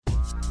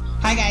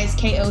Hi guys,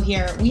 KO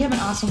here. We have an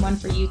awesome one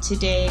for you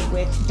today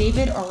with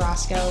David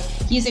Orozco.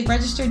 He is a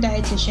registered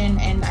dietitian,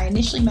 and I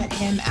initially met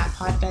him at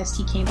Podfest.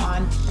 He came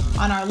on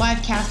our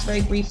live cast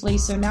very briefly,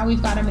 so now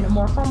we've got him in a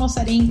more formal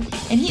setting,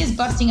 and he is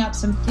busting up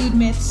some food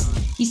myths.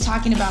 He's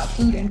talking about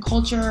food and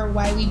culture,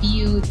 why we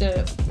view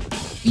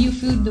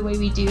food the way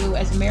we do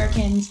as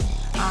Americans,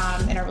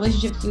 and our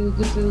relationship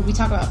with food. We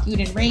talk about food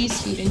and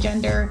race, food and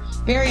gender,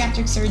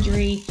 bariatric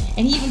surgery,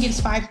 and he even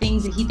gives 5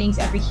 things that he thinks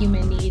every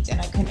human needs,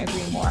 and I couldn't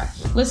agree more.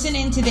 Listen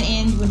in to the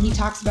end when he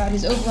talks about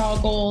his overall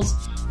goals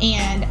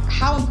and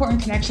how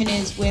important connection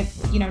is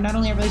with, not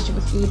only our relationship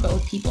with food, but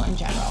with people in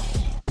general.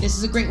 This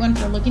is a great one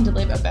for looking to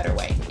live a better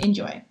way.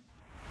 Enjoy.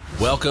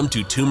 Welcome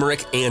to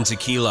Turmeric and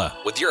Tequila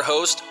with your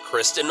host,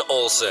 Kristen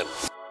Olson.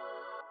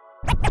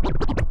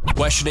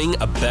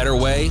 Questioning a better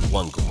way,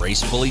 one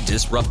gracefully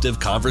disruptive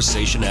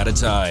conversation at a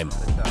time.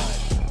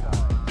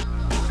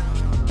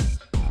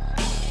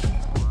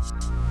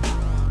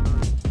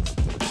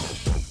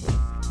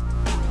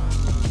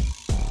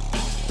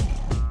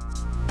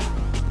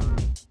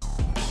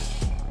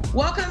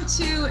 Welcome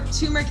to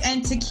Turmeric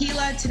and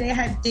Tequila. Today I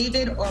have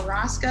David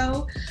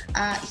Orozco.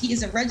 He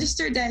is a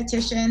registered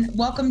dietitian.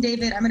 Welcome,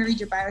 David. I'm going to read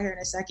your bio here in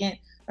a second,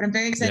 but I'm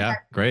very excited. Yeah,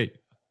 great.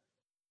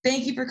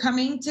 Thank you for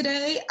coming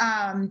today.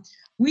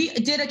 We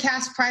did a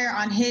cast prior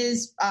on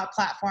his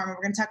platform, and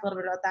we're going to talk a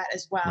little bit about that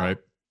as well. Right.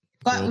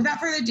 But Cool. Without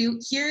further ado,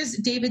 here's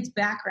David's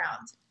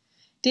background.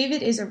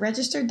 David is a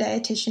registered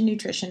dietitian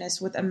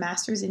nutritionist with a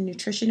master's in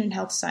nutrition and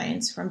health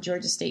science from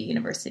Georgia State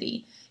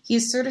University. He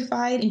is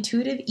certified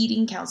intuitive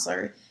eating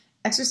counselor,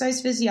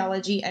 exercise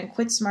physiology, and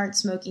quit smart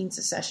smoking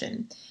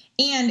cessation,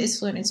 and is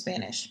fluent in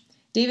Spanish.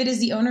 David is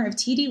the owner of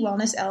TD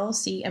Wellness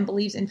LLC and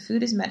believes in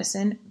food as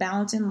medicine,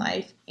 balance in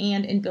life,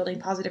 and in building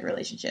positive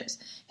relationships.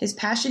 His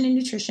passion in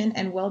nutrition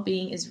and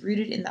well-being is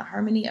rooted in the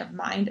harmony of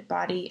mind,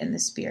 body, and the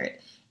spirit.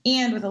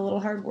 And with a little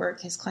hard work,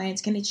 his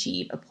clients can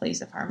achieve a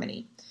place of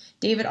harmony.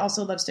 David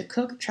also loves to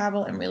cook,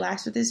 travel, and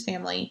relax with his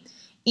family,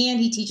 and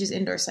he teaches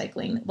indoor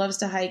cycling, loves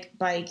to hike,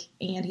 bike,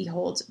 and he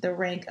holds the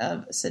rank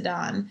of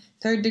Sadan,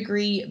 3rd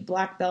degree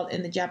black belt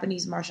in the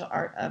Japanese martial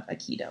art of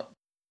Aikido.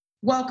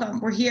 Welcome.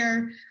 We're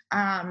here.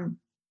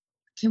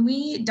 Can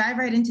we dive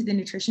right into the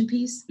nutrition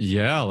piece?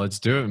 Yeah, let's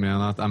do it,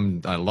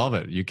 man. I love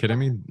it. You kidding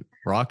me?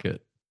 Rock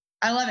it.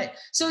 I love it.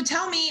 So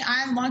tell me,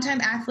 I'm a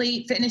longtime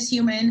athlete, fitness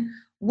human.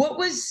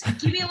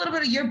 Give me a little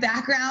bit of your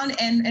background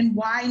and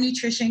why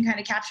nutrition kind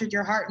of captured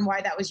your heart and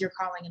why that was your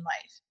calling in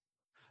life.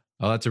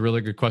 Oh, that's a really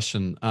good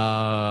question.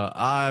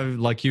 I,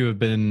 like you, have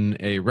been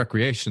a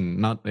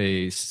not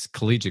a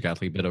collegiate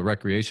athlete, but a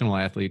recreational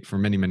athlete for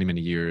many, many,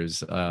 many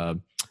years.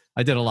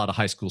 I did a lot of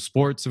high school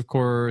sports, of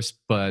course,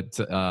 but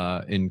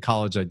in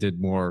college I did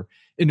more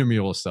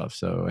intramural stuff.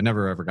 So I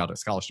never ever got a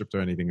scholarship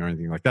or anything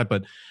like that.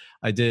 But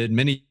I did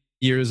many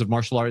years of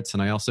martial arts,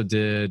 and I also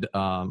did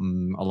a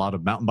lot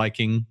of mountain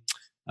biking.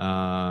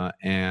 Aikido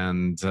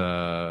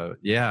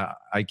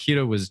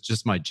was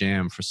just my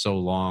jam for so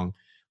long.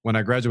 When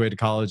I graduated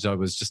college, I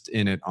was just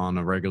in it on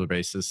a regular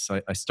basis.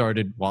 I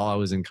started while I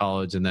was in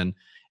college, and then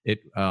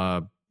it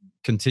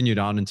continued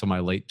on until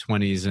my late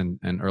 20s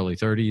and early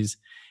 30s.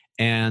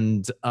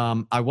 And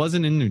I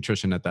wasn't in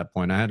nutrition at that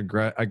point. I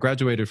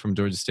graduated from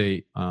Georgia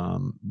State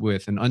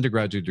with an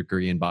undergraduate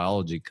degree in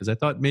biology because I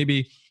thought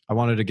maybe I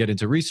wanted to get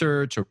into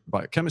research or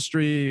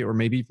biochemistry or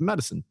maybe even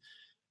medicine.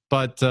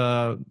 But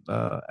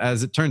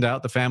as it turned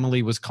out, the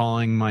family was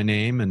calling my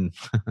name, and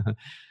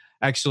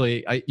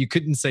actually, you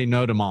couldn't say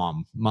no to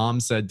mom. Mom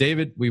said,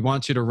 "David, we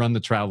want you to run the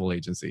travel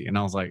agency." And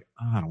I was like,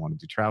 "Oh, I don't want to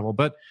do travel."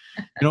 But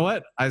you know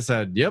what? I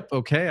said, "Yep,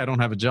 okay. I don't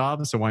have a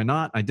job, so why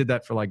not?" I did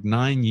that for like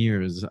 9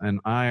 years, and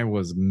I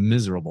was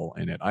miserable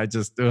in it. I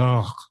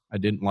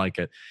didn't like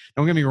it.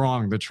 Don't get me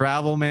wrong. The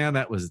travel, man,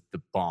 that was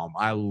the bomb.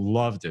 I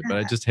loved it, but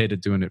I just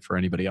hated doing it for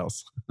anybody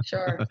else.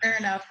 Sure. Fair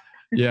enough.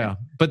 Yeah.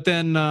 But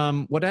then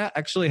what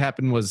actually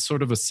happened was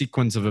sort of a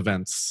sequence of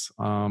events,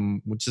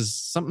 which is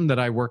something that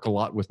I work a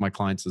lot with my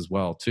clients as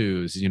well,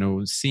 too, is,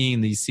 seeing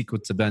these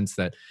sequence events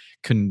that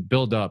can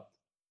build up.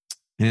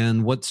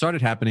 And what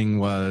started happening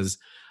was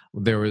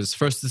there was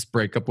first this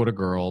breakup with a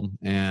girl,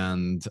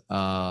 and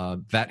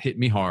that hit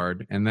me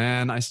hard. And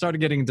then I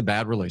started getting into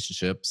bad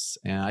relationships,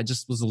 and I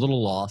just was a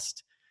little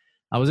lost.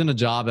 I was in a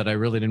job that I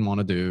really didn't want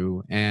to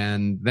do.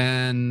 And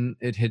then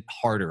it hit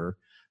harder.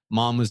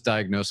 Mom was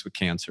diagnosed with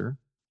cancer,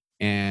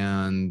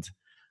 and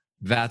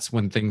that's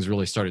when things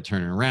really started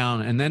turning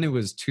around. And then it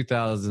was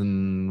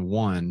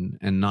 2001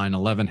 and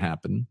 9/11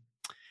 happened.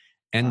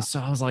 And Wow. So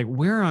I was like,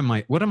 where am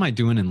I? What am I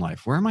doing in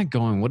life? Where am I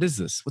going? What is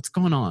this? What's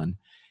going on?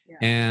 Yeah.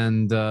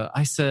 And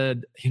I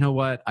said, you know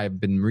what? I've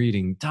been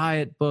reading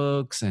diet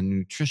books and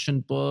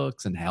nutrition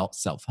books and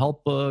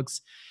self-help books.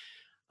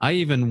 I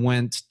even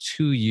went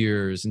 2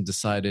 years and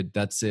decided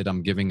that's it.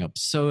 I'm giving up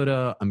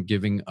soda. I'm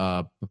giving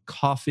up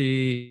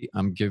coffee.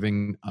 I'm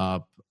giving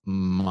up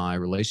my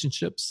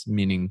relationships,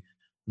 meaning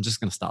I'm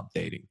just going to stop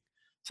dating.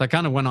 So I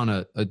kind of went on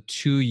a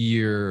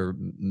 2-year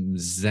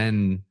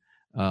Zen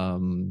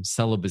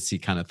celibacy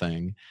kind of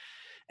thing.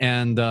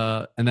 And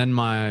then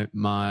my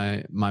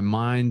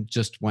mind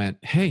just went,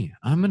 hey,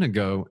 I'm going to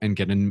go and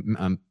get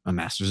a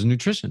master's in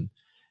nutrition.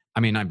 I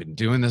mean, I've been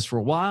doing this for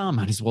a while. I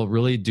might as well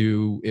really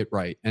do it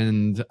right.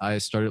 And I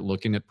started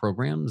looking at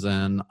programs,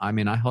 and I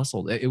mean, I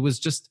hustled. I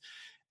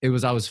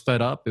was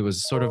fed up. It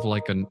was sort of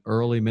like an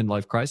early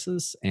midlife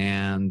crisis.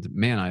 And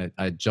man,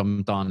 I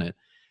jumped on it.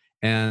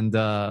 And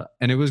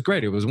it was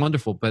great. It was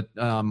wonderful. But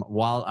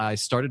while I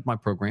started my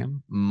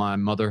program, my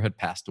mother had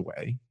passed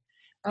away.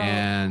 Oh.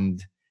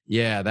 And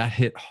yeah, that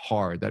hit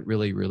hard. That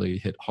really, really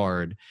hit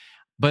hard.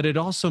 But it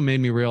also made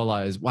me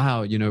realize,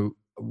 wow,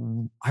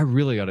 I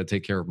really got to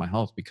take care of my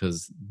health,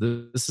 because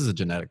this is a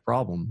genetic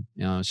problem.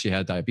 She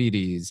had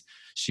diabetes.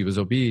 She was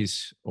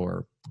obese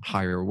or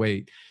higher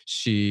weight.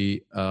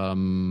 She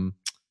had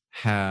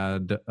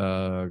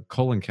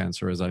colon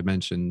cancer, as I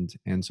mentioned.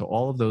 And so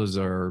all of those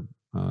are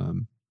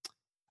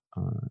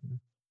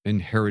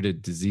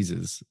inherited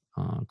diseases,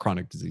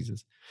 chronic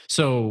diseases.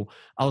 So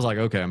I was like,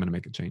 okay, I'm going to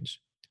make a change.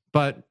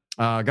 But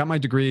got my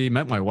degree,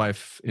 met my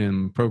wife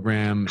in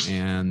program,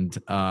 and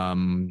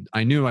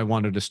I knew I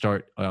wanted to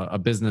start a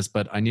business,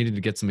 but I needed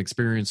to get some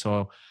experience.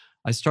 So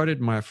I started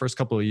my first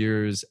couple of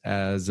years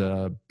as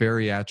a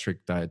bariatric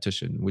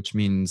dietitian, which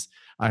means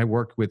I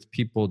worked with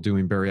people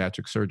doing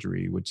bariatric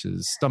surgery, which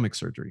is stomach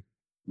surgery.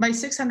 My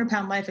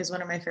 600-Pound Life is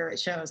one of my favorite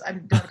shows.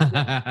 But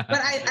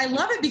I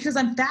love it because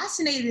I'm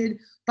fascinated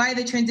by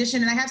the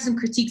transition, and I have some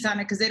critiques on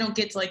it because they don't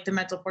get to like the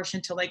mental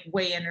portion to like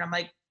weigh in, and I'm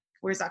like,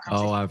 where's that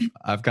conversation?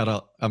 I'm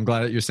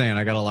glad that you're saying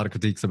I got a lot of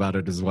critiques about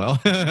it as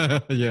well.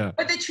 Yeah.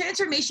 But the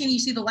transformation, you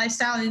see the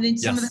lifestyle, and then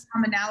some of the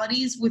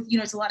commonalities with,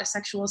 it's a lot of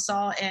sexual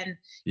assault, and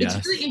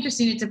it's really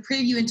interesting. It's a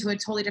preview into a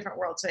totally different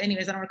world. So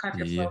anyways, I don't want to cut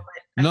your flow.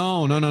 But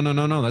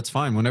No. That's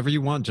fine. Whenever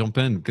you want, jump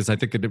in, because I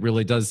think it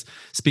really does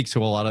speak to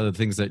a lot of the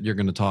things that you're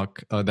going to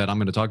talk, that I'm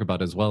going to talk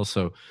about as well.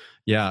 So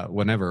yeah,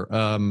 whenever.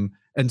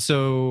 And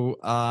so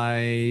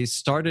I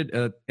started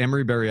at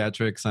Emory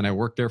Bariatrics, and I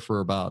worked there for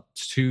about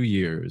 2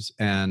 years,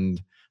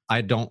 and I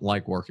don't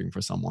like working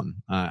for someone.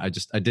 I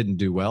didn't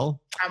do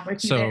well. I'm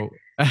with you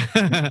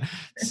there.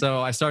 So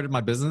I started my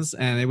business,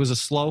 and it was a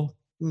slow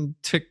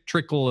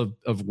trickle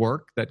of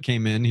work that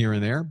came in here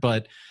and there.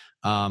 But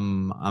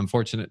I'm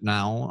fortunate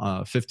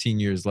now, 15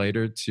 years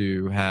later,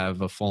 to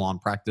have a full-on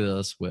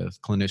practice with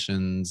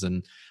clinicians,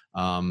 and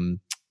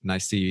I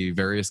see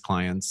various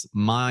clients.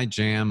 My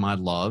jam, my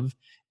love,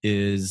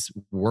 is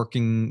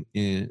working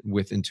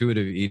with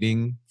intuitive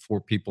eating for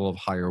people of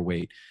higher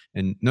weight.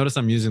 And notice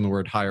I'm using the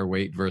word higher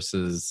weight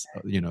versus,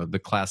 the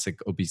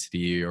classic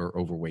obesity or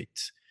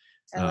overweight.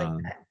 I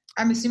like that.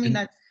 I'm assuming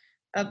that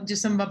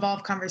just some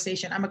evolved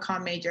conversation. I'm a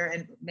comm major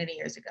and many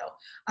years ago,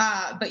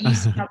 but you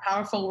see how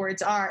powerful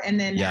words are, and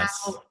then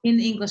how in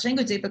the English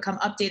language they become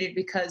updated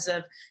because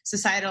of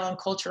societal and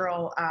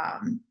cultural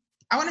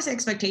I want to say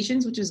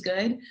expectations, which is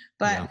good,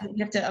 but we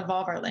have to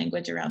evolve our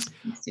language around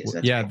things too.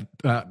 So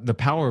the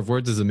power of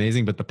words is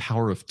amazing, but the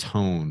power of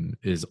tone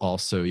is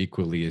also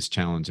equally as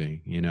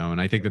challenging,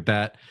 and I think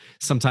that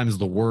sometimes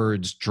the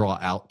words draw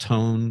out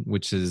tone,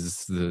 which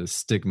is the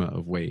stigma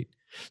of weight.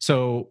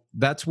 So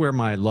that's where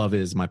my love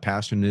is, my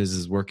passion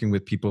is working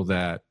with people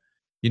that,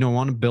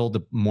 want to build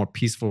a more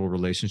peaceful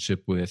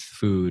relationship with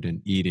food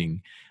and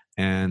eating.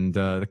 And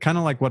kind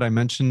of like what I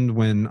mentioned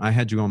when I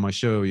had you on my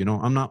show,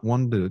 I'm not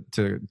one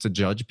to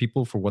judge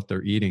people for what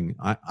they're eating.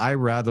 I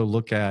rather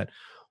look at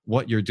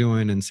what you're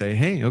doing and say,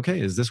 hey, okay,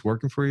 is this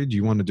working for you? Do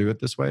you want to do it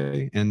this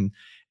way? And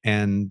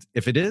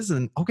if it is,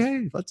 then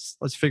okay, let's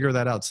figure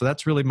that out. So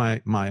that's really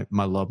my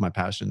love, my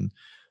passion.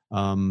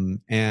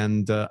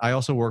 And I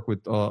also work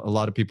with a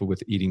lot of people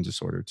with eating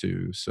disorder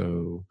too.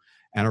 So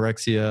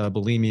anorexia,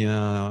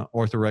 bulimia,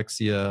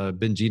 orthorexia,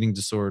 binge eating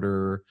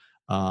disorder,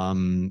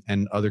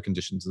 and other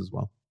conditions as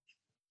well.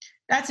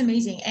 That's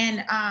amazing.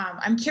 And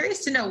I'm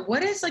curious to know,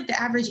 what is like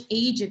the average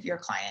age of your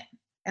client?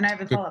 And I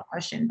have a follow-up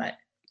question, but.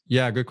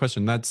 Yeah, good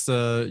question. That's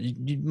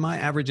my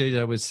average age,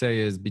 I would say,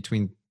 is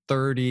between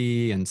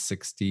 30 and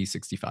 60,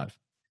 65.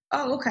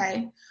 Oh,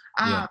 okay.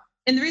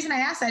 And the reason I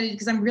asked that is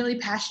because I'm really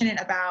passionate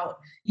about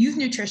youth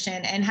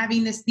nutrition and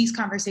having these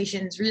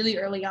conversations really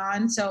early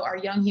on, so our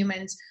young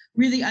humans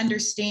really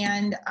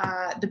understand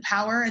the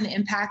power and the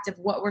impact of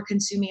what we're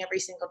consuming every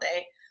single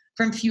day,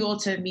 from fuel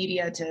to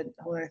media to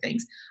other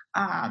things.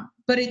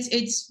 But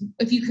it's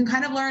if you can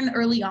kind of learn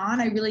early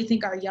on, I really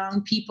think our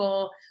young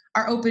people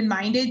are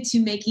open-minded to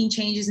making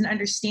changes and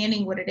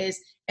understanding what it is.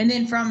 And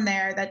then from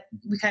there, that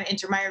we kind of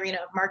enter my arena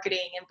of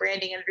marketing and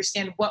branding and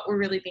understand what we're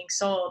really being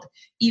sold,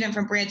 even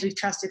from brands we've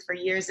trusted for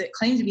years that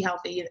claim to be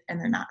healthy and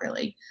they're not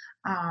really.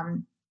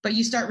 But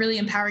you start really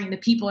empowering the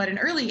people at an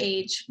early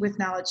age with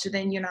knowledge, so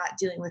then you're not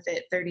dealing with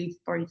it 30,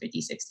 40,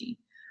 50, 60.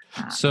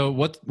 So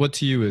what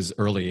to you is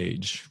early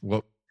age?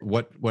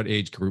 What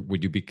age group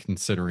would you be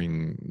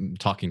considering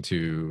talking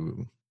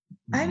to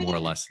more or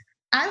less?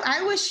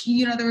 I wish,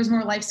 there was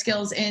more life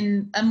skills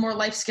in a more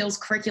life skills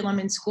curriculum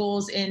in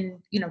schools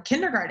in,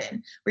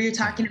 kindergarten, where you're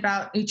talking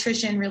about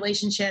nutrition,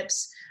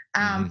 relationships,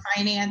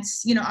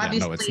 finance, obviously.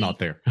 Yeah, no, it's not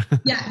there.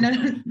 Yeah, no.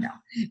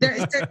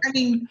 I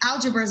mean,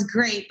 algebra is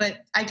great, but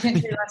I can't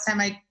tell you last time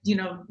I,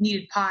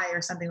 needed pie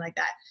or something like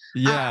that.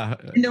 Yeah,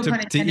 no pun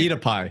to eat a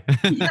pie.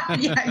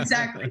 yeah,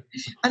 exactly.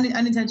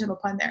 Unintentional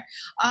pun there.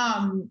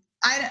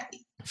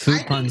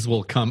 Food puns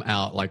will come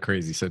out like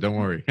crazy, so don't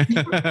worry.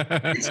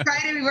 It's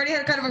Friday. We've already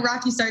had kind of a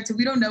rocky start, so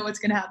we don't know what's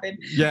going to happen.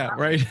 Yeah,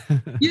 right.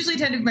 Usually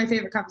tend to be my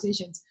favorite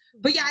conversations.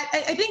 But yeah,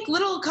 I think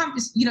little,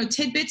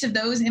 tidbits of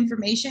those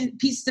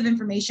pieces of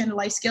information,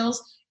 life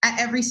skills at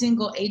every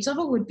single age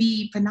level would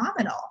be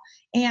phenomenal.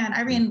 And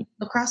I ran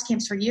lacrosse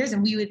camps for years,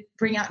 and we would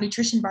bring out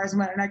nutrition bars,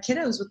 and our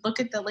kiddos would look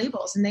at the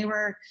labels, and they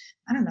were,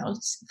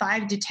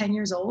 5 to 10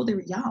 years old. They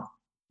were young.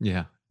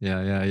 Yeah.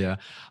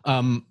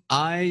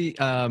 I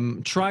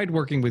tried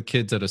working with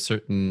kids at a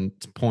certain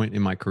point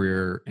in my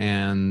career,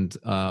 and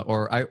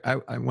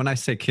when I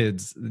say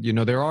kids,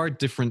 there are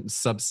different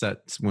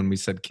subsets when we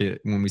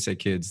say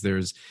kids.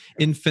 There's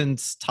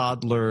infants,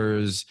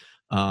 toddlers,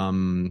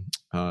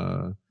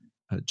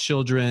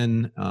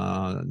 children,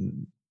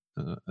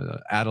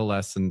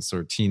 adolescents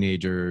or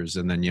teenagers,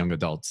 and then young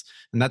adults,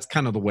 and that's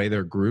kind of the way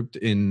they're grouped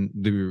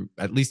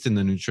at least in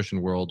the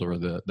nutrition world or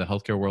the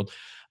healthcare world.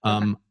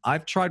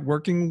 I've tried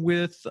working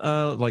with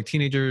like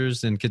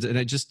teenagers and kids,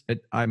 and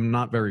I'm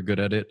not very good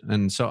at it,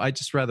 and so I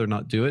just rather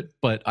not do it.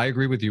 But I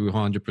agree with you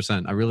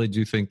 100%. I really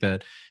do think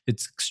that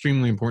it's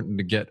extremely important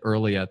to get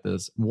early at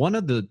this. One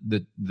of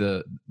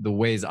the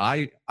ways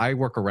I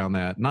work around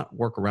that, not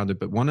work around it,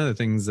 but one of the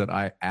things that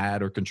I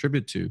add or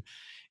contribute to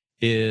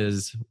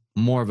is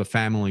more of a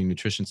family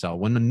nutrition style.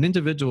 When an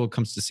individual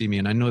comes to see me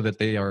and I know that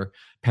they are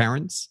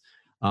parents,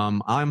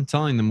 I'm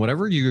telling them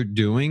whatever you're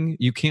doing,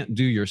 you can't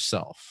do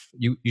yourself.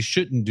 You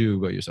shouldn't do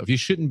by yourself. You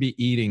shouldn't be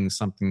eating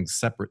something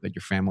separate that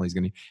your family is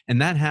going to eat.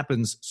 And that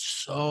happens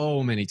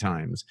so many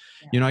times.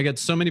 Yeah. I get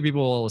so many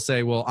people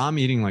say, well, I'm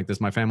eating like this.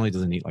 My family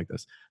doesn't eat like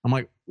this. I'm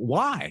like,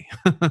 why?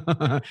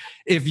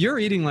 If you're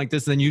eating like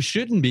this, then you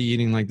shouldn't be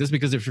eating like this,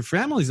 because if your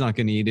family's not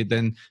going to eat it,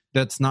 then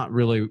that's not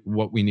really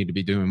what we need to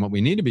be doing. What we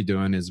need to be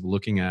doing is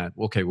looking at,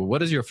 okay, well, what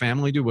does your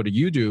family do? What do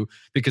you do?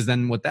 Because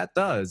then what that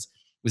does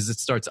is it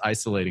starts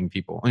isolating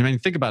people. I mean,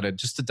 think about it,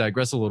 just to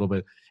digress a little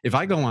bit. If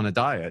I go on a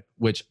diet,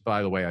 which,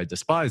 by the way, I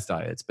despise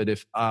diets, but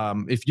if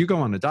you go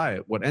on a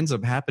diet, what ends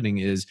up happening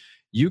is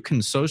you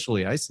can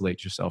socially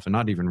isolate yourself and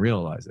not even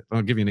realize it.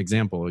 I'll give you an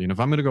example. If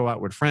I'm going to go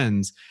out with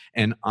friends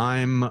and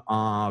I'm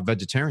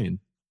vegetarian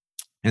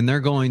and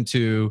they're going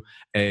to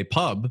a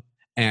pub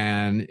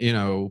and,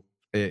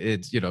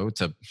 it's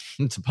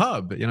a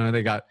pub,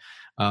 they got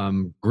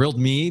grilled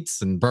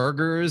meats and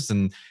burgers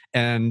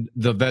and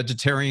the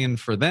vegetarian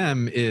for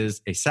them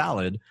is a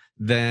salad,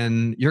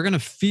 then you're going to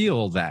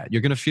feel that.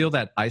 You're going to feel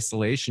that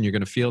isolation. You're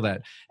going to feel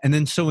that. And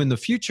then so in the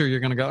future,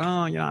 you're going to go,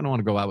 oh, yeah, I don't want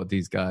to go out with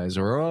these guys,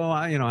 or,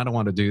 I don't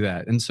want to do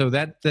that. And so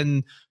that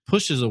then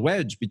pushes a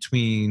wedge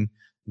between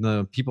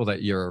the people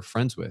that you're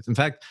friends with. In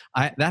fact,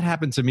 that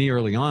happened to me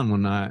early on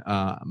when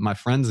my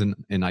friends in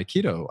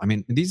Aikido. I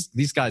mean,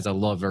 these guys I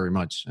love very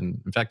much.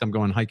 And in fact, I'm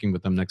going hiking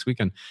with them next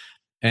weekend.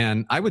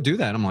 And I would do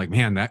that. I'm like,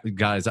 man,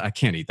 guys, I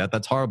can't eat that.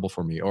 That's horrible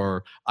for me.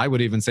 Or I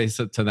would even say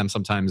to them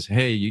sometimes,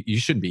 hey, you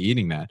shouldn't be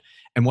eating that.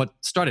 And what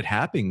started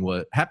happening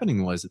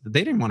was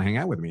they didn't want to hang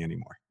out with me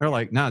anymore. They're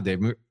like, nah,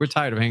 Dave, we're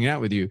tired of hanging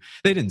out with you.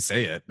 They didn't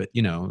say it, but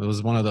it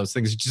was one of those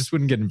things. You just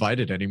wouldn't get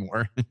invited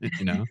anymore.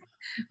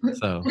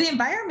 So the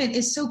environment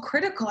is so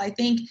critical, I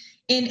think.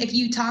 And if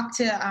you talk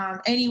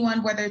to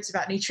anyone, whether it's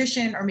about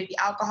nutrition or maybe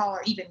alcohol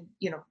or even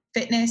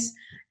fitness,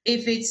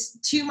 if it's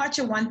too much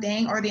of one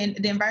thing or the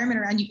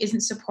environment around you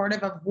isn't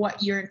supportive of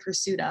what you're in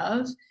pursuit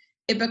of,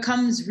 it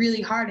becomes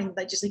really hard. And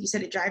just like you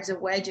said, it drives a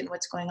wedge in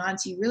what's going on.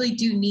 So you really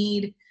do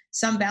need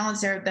some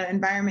balance there of the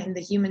environment and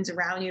the humans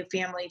around you,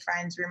 family,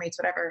 friends, roommates,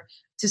 whatever,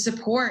 to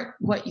support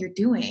what you're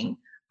doing.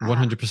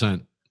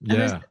 100%.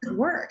 Yeah.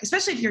 Work,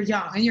 especially if you're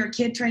young and you're a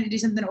kid trying to do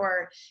something,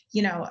 or,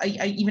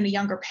 even a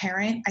younger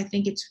parent. I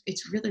think it's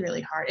really,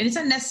 really hard, and it's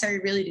unnecessary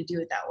really to do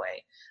it that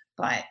way.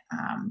 But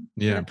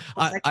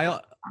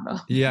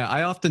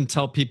I often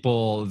tell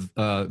people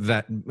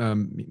that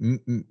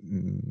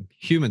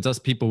humans, us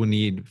people,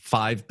 need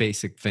 5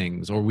 basic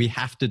things, or we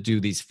have to do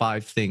these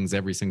 5 things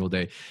every single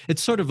day.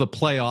 It's sort of a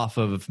play off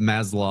of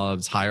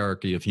Maslow's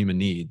hierarchy of human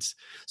needs.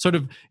 Sort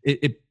of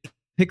it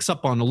picks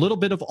up on a little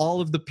bit of all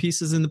of the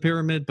pieces in the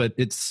pyramid, but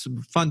it's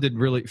founded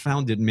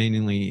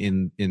mainly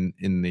in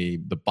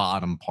the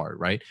bottom part,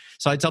 right?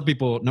 So I tell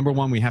people, number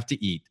 1, we have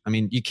to eat. I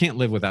mean, you can't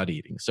live without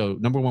eating. So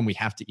number 1, we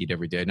have to eat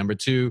every day. Number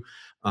 2,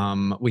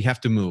 we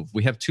have to move.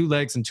 We have 2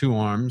 legs and 2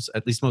 arms.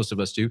 At least most of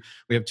us do.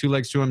 We have 2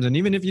 legs, 2 arms, and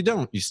even if you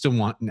don't, you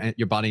still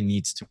your body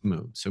needs to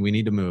move. So we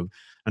need to move.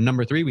 And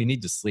number 3, we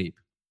need to sleep.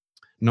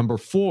 Number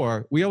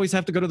 4, we always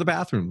have to go to the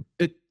bathroom.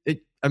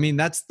 I mean,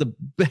 that's the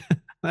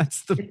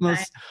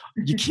most,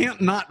 you can't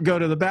not go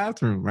to the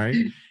bathroom, right?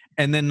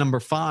 And then number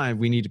 5,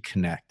 we need to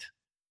connect.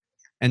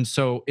 And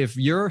so if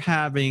you're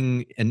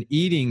having an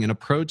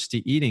approach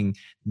to eating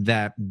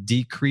that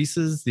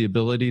decreases the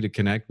ability to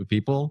connect with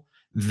people,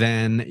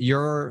 then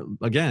you're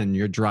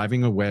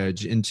driving a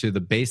wedge into the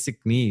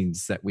basic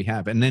needs that we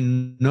have. And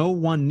then no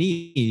one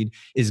need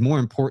is more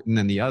important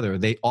than the other.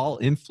 They all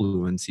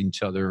influence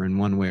each other in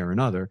one way or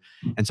another.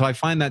 And so I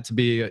find that to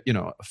be,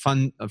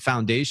 a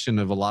foundation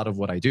of a lot of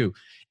what I do.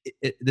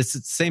 This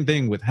is the same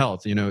thing with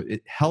health.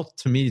 Health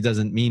to me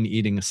doesn't mean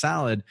eating a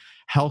salad.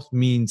 Health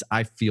means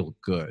I feel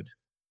good.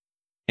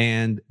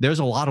 And there's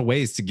a lot of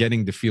ways to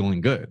getting to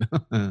feeling good.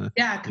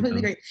 Yeah, completely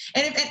agree.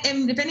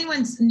 And if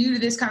anyone's new to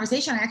this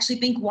conversation, I actually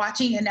think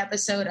watching an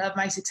episode of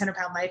My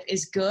 600-Pound Life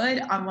is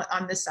good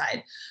on this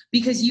side,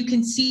 because you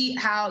can see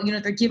how,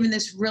 they're given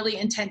this really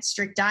intense,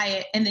 strict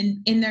diet, and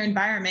then in their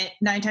environment,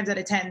 9 times out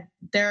of 10,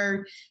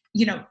 they're,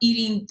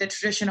 eating the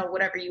traditional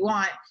whatever you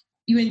want.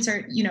 You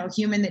insert,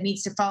 human that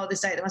needs to follow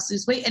this diet that wants to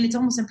lose weight. And it's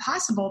almost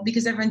impossible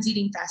because everyone's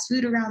eating fast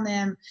food around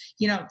them.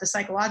 The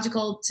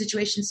psychological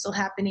situation's still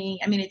happening.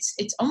 I mean,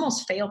 it's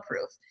almost fail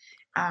proof.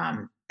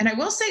 And I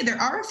will say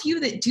there are a few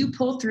that do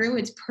pull through.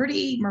 It's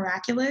pretty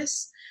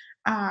miraculous.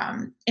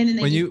 And then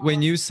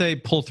when you say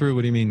pull through,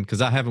 what do you mean?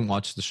 Because I haven't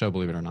watched the show,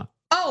 believe it or not.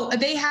 Oh,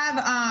 they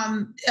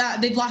have,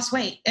 they've lost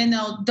weight, and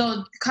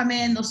they'll come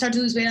in, they'll start to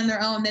lose weight on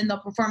their own. Then they'll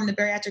perform the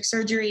bariatric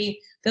surgery.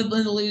 They'll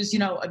lose,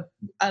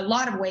 a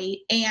lot of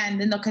weight,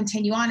 and then they'll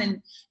continue on.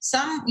 And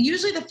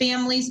usually the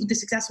families, the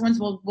successful ones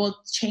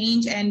will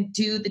change and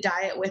do the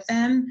diet with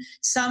them.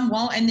 Some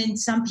won't. And then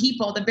some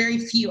people, the very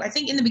few, I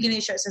think in the beginning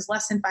of the show, it says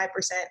less than 5%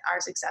 are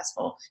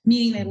successful,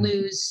 meaning they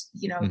lose,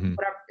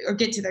 whatever, or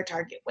get to their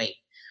target weight.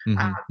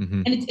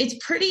 And it's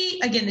pretty,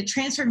 again, the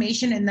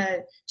transformation and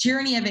the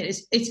journey of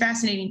it's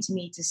fascinating to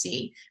me to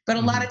see. But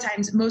a lot of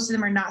times, most of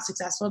them are not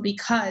successful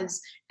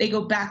because they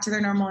go back to their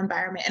normal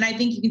environment. And I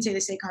think you can say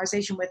the same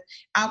conversation with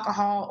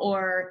alcohol,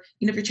 or,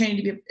 if you're training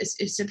to be a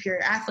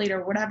superior athlete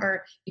or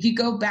whatever, if you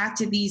go back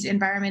to these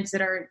environments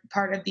that are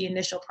part of the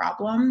initial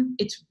problem,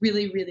 it's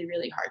really, really,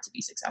 really hard to be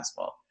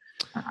successful.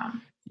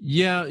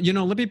 Yeah.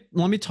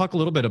 Let me talk a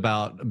little bit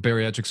about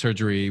bariatric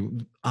surgery.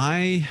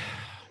 I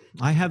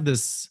have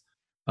this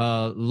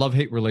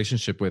love-hate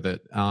relationship with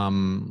it.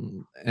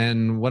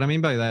 And what I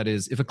mean by that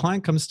is if a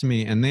client comes to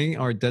me and they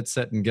are dead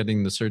set in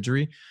getting the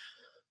surgery,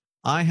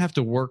 I have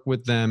to work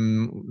with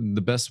them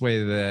the best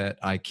way that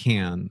I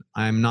can.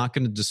 I'm not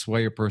going to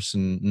dissuade a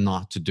person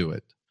not to do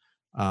it.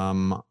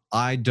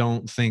 I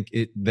don't think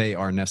they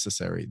are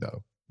necessary,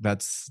 though.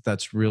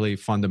 That's really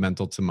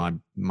fundamental to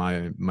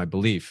my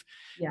belief.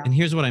 Yeah. And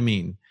here's what I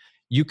mean.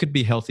 You could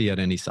be healthy at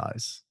any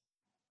size.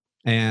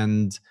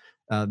 And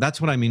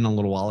that's what I mean a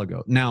little while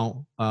ago.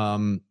 Now,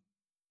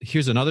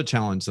 here's another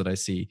challenge that I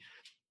see.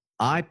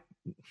 I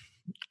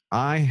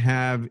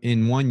have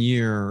in 1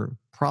 year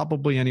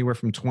probably anywhere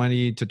from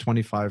 20 to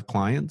 25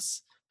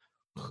 clients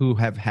who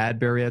have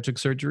had bariatric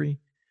surgery,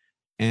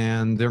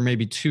 and they're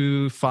maybe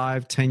 2,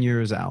 5, 10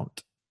 years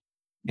out,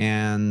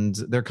 and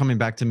they're coming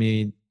back to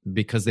me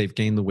because they've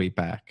gained the weight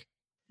back.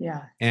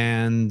 Yeah.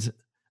 And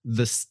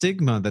the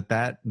stigma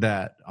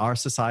that our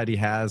society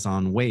has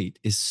on weight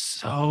is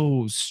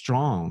so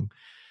strong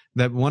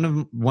that one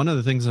of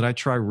the things that I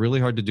try really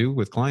hard to do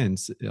with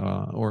clients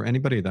or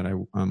anybody that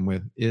I'm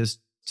with is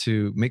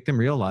to make them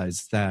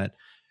realize that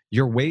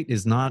your weight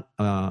is not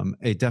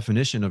a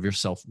definition of your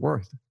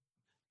self-worth.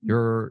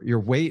 Your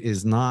weight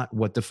is not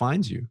what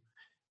defines you.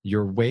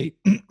 Your weight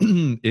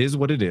is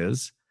what it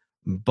is,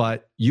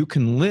 but you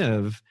can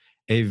live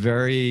a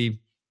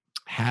very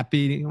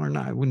happy, or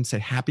not, I wouldn't say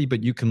happy,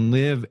 but you can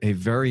live a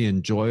very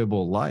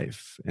enjoyable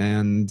life.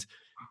 And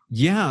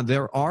yeah,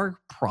 there are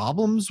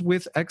problems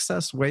with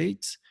excess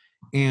weight,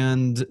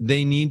 and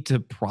they need to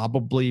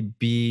probably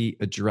be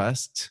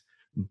addressed,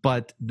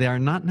 but they're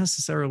not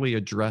necessarily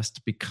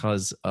addressed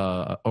because,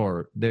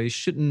 or they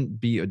shouldn't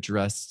be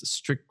addressed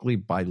strictly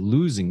by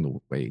losing the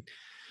weight.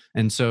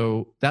 And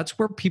so that's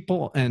where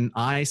people and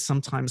I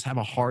sometimes have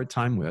a hard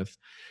time with.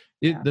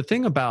 The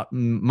thing about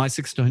my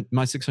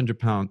 600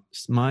 pound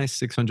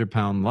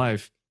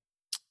life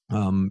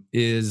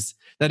is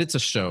that it's a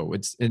show.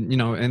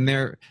 And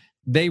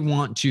they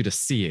want you to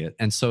see it,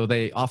 and so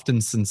they often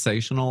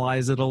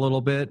sensationalize it a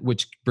little bit,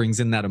 which brings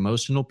in that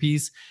emotional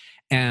piece.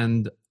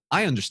 And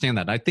I understand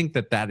that. I think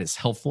that is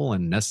helpful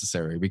and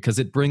necessary because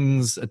it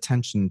brings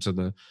attention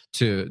to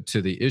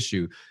the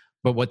issue.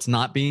 But what's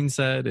not being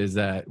said is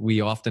that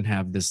we often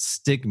have this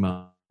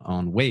stigma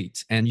on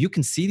weight, and you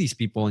can see these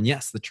people, and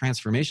yes, the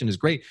transformation is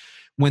great.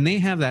 When they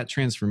have that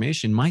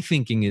transformation, my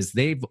thinking is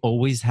they've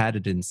always had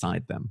it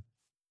inside them.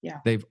 Yeah,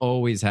 they've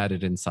always had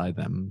it inside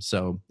them.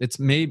 So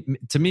maybe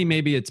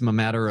it's a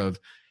matter of,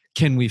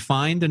 can we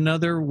find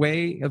another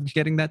way of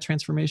getting that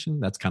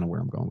transformation? That's kind of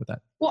where I'm going with that.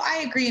 Well,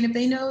 I agree. And if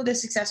they know the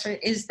success rate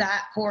is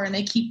that poor and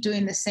they keep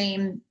doing the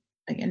same,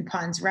 again,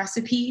 puns,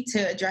 recipe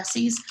to address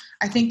these,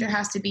 I think there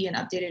has to be an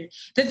updated.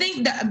 The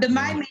thing that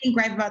my main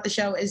gripe about the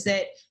show is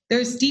that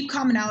there's deep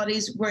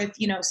commonalities with,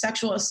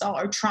 sexual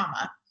assault or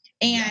trauma.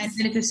 And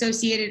then it's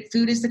associated,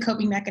 food is the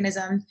coping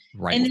mechanism.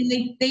 Right. And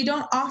then they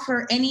don't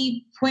offer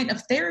any point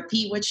of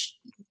therapy, which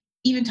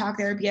even talk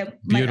therapy.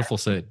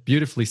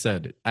 Beautifully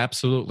said.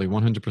 Absolutely.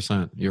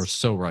 100%. You're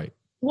so right.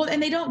 Well,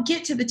 and they don't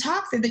get to the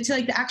talk, to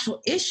like the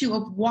actual issue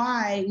of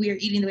why we are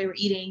eating the way we're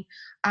eating,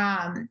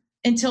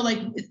 until like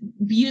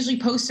usually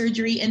post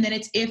surgery. And then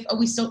it's we're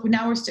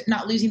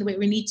not losing the weight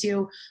we need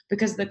to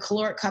because of the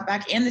caloric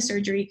cutback and the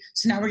surgery.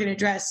 So now we're going to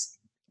address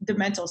the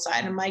mental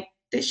side. I'm like,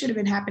 this should have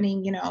been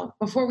happening,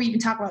 before we even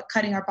talk about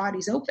cutting our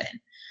bodies open.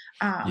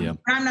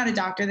 I'm not a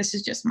doctor. This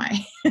is just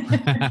my.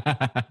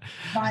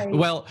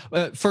 Well,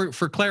 for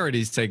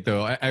clarity's sake,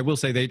 though, I will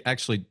say they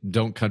actually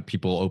don't cut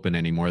people open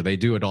anymore. They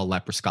do it all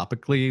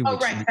laparoscopically. Oh,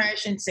 right. Sorry, I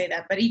shouldn't say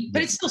that, but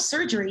it's still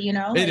surgery,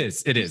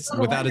 It is,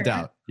 without a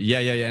doubt. Yeah.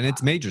 And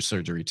it's major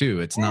surgery too.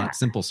 It's not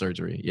simple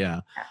surgery.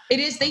 Yeah. It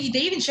is. They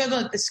even show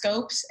the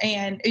scopes,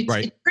 and it's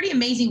pretty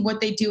amazing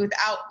what they do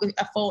without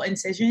a full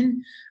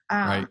incision.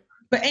 Right.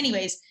 But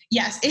anyways,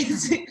 yes,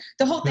 it's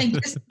the whole thing,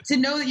 just to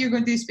know that you're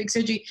going through this big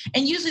surgery.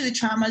 And usually the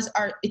traumas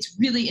it's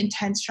really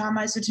intense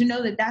trauma. So to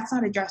know that that's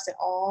not addressed at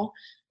all,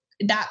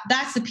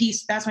 that's the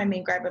piece, that's my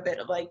main gripe of it,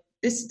 of like,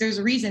 there's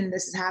a reason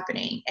this is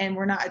happening, and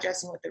we're not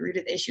addressing what the root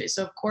of the issue is.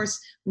 So of course,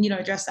 when you don't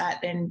address that,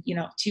 then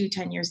 2 to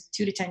 10 years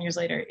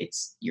later,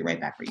 you're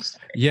right back where you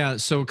started. Yeah.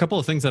 So a couple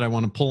of things that I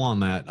want to pull on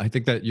that. I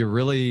think that you're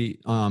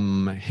really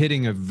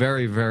hitting a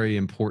very, very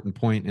important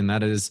point, and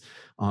that is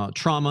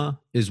trauma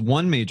is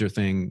one major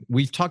thing.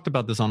 We've talked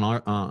about this on our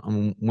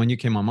when you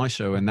came on my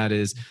show, and that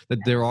is that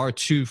there are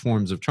two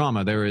forms of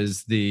trauma. There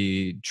is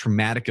the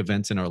traumatic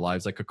events in our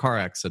lives, like a car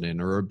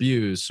accident or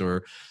abuse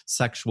or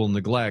sexual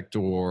neglect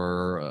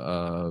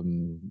or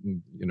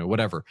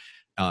whatever.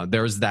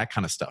 There's that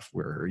kind of stuff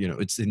where,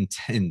 it's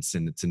intense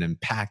and it's an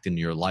impact in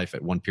your life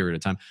at one period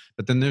of time.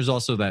 But then there's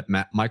also that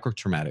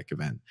micro-traumatic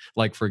event.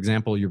 Like, for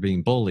example, you're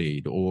being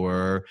bullied,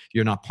 or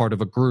you're not part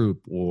of a group,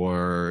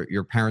 or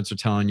your parents are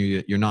telling you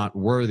that you're not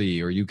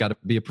worthy, or you got to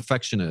be a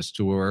perfectionist,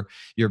 or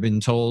you're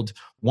being told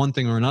one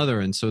thing or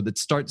another. And so that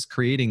starts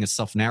creating a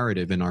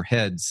self-narrative in our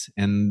heads.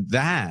 And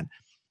that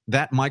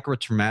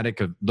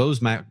micro-traumatic,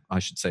 those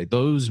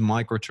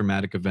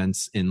micro-traumatic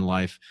events in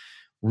life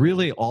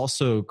really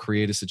also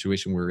create a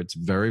situation where it's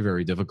very,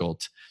 very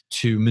difficult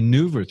to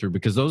maneuver through,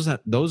 because those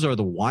are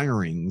the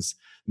wirings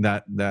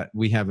that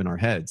we have in our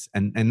heads.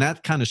 And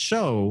that kind of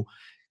show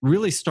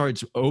really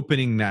starts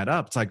opening that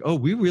up. It's like, oh,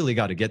 we really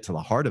got to get to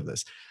the heart of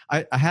this.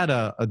 I had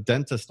a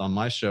dentist on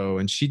my show,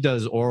 and she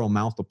does oral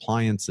mouth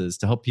appliances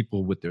to help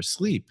people with their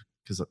sleep,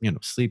 because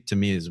sleep to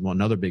me is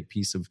another big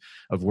piece of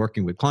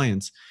working with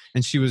clients.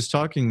 And she was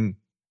talking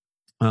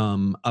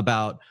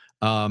about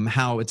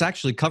how it's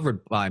actually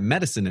covered by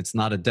medicine. It's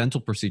not a dental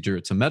procedure,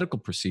 it's a medical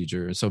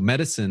procedure. So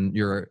medicine,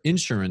 your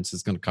insurance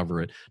is going to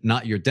cover it,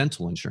 not your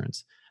dental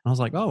insurance. And I was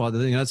like, oh, well,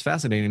 that's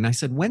fascinating. And I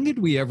said, when did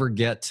we ever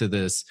get to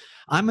this?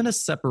 I'm going to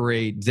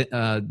separate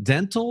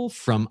dental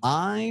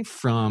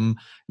from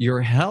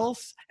your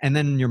health and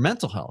then your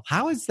mental health.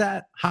 How is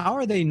that? How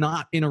are they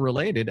not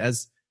interrelated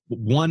as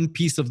one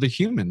piece of the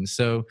human?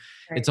 So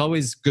It's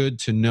always good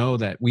to know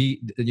that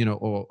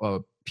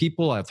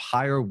people have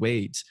higher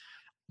weight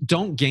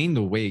don't gain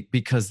the weight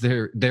because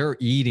they're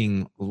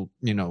eating,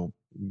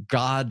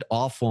 god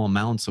awful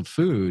amounts of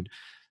food.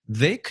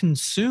 They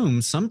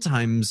consume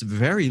sometimes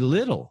very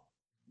little.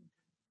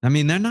 I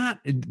mean,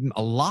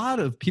 a lot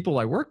of people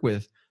I work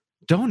with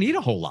don't eat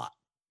a whole lot.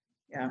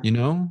 Yeah.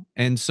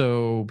 And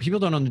so people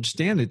don't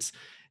understand it's,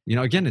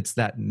 again, it's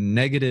that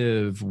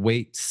negative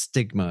weight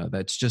stigma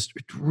that's just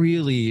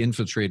really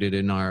infiltrated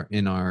in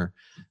our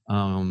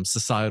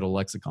societal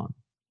lexicon.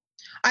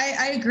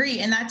 I agree.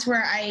 And that's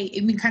where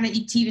kind of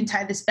to even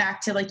tie this back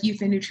to like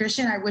youth and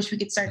nutrition. I wish we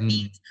could start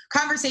these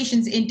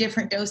conversations in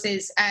different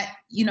doses at,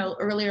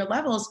 earlier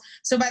levels.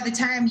 So by the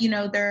time,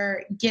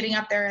 they're getting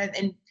up there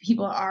and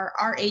people are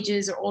our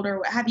ages or older,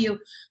 what have you,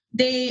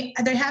 they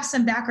have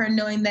some background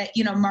knowing that,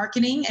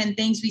 marketing and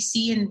things we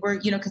see, and we're,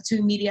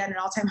 consuming media at an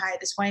all-time high at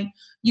this point,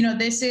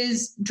 this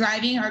is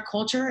driving our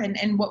culture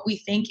and what we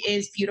think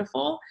is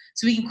beautiful.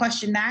 So we can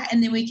question that.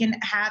 And then we can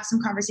have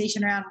some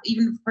conversation around,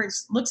 even if a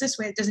person looks this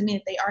way, it doesn't mean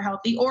that they are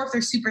healthy. Or if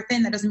they're super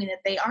thin, that doesn't mean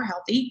that they are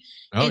healthy.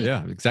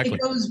 Yeah, exactly.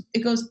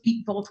 It goes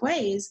both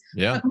ways.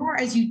 Yeah. But more,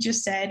 as you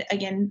just said,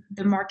 again,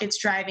 the market's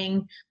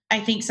driving, I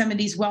think, some of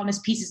these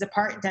wellness pieces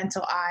apart,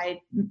 dental,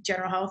 eye,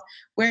 general health,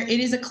 where it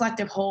is a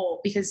collective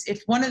whole, because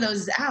if one of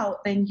those is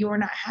out, then you're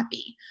not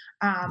happy.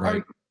 Right.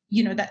 Or,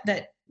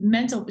 that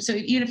mental. So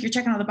even if you're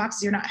checking all the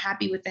boxes, you're not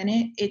happy within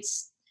it.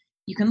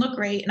 You can look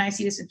great. And I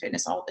see this in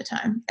fitness all the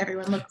time.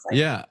 Everyone looks like.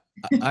 Yeah.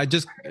 I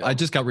just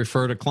got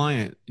referred a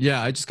client.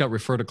 Yeah. I just got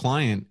referred a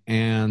client,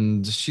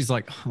 and she's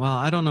like, well,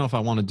 I don't know if I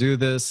want to do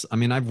this. I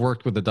mean, I've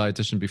worked with a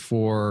dietitian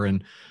before,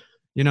 and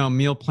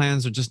meal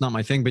plans are just not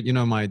my thing. But,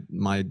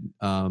 my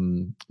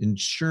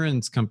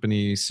insurance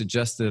company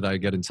suggested I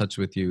get in touch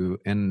with you.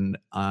 And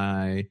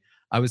I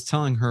was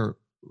telling her,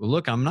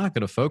 look, I'm not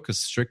going to focus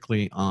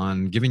strictly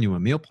on giving you a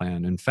meal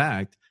plan. In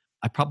fact,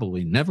 I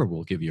probably never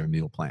will give you a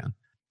meal plan.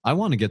 I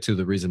want to get to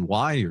the reason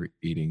why you're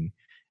eating.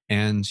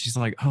 And she's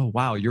like, oh,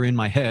 wow, you're in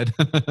my head.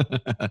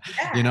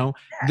 Yeah.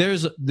 There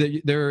is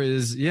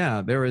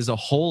a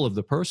whole of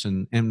the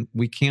person, and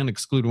we can't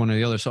exclude one or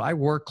the other. So I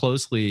work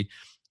closely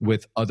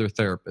with other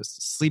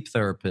therapists, sleep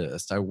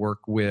therapists. I work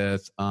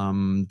with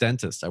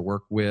dentists. I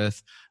work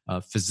with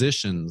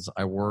physicians.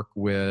 I work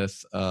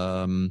with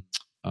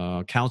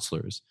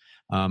counselors.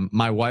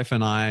 My wife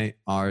and I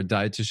are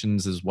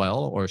dietitians as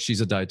well, or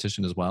she's a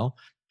dietitian as well,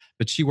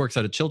 but she works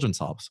at a children's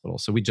hospital.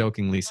 So we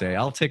jokingly say,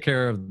 I'll take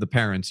care of the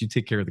parents, you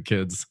take care of the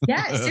kids.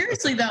 Yeah,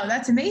 seriously though,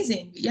 that's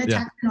amazing. Yeah,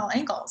 tackling all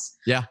angles.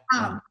 Yeah.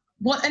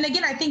 Well, and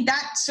again, I think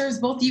that serves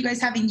both of you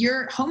guys having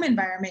your home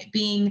environment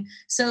being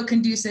so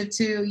conducive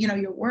to,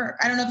 your work.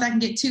 I don't know if that can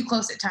get too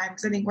close at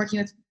times. I think working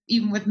with,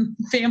 even with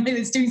family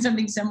that's doing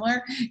something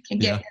similar can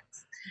get,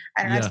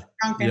 I don't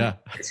know.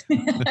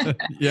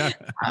 Yeah.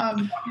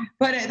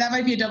 But that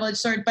might be a double-edged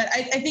sword. But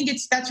I think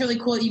that's really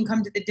cool that you can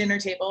come to the dinner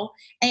table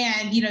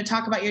and,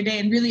 talk about your day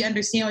and really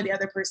understand what the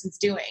other person's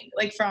doing,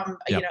 like from,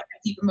 a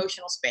deep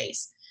emotional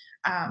space.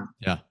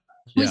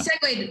 We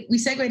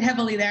segued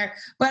heavily there,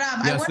 but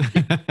yes.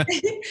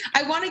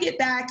 I want to get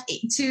back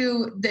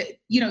to the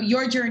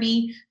your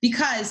journey,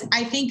 because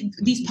I think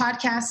these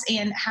podcasts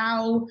and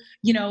how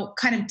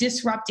kind of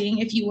disrupting,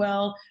 if you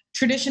will,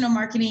 traditional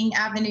marketing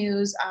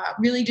avenues,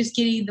 really just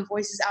getting the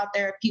voices out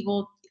there of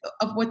people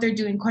of what they're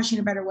doing, questioning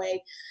a better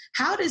way.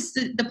 How does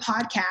the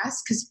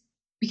podcast,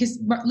 because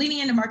leaning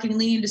into marketing,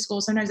 leaning into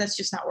school, sometimes that's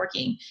just not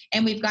working,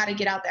 and we've got to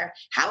get out there.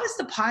 How is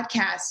the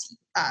podcast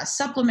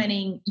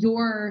supplementing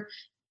your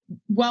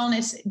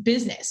wellness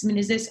business? I mean,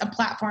 is this a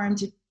platform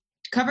to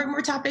cover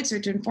more topics or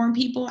to inform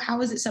people?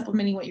 How is it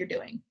supplementing what you're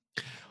doing?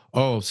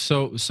 Oh,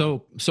 so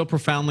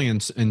profoundly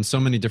in so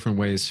many different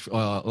ways.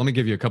 Let me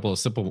give you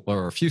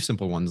a few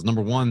simple ones.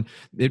 Number one,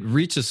 it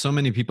reaches so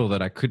many people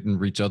that I couldn't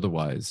reach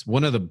otherwise.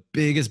 One of the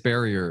biggest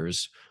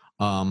barriers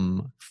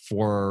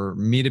for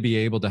me to be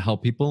able to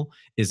help people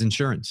is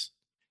insurance.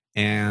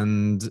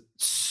 And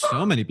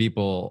so many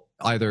people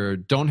either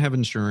don't have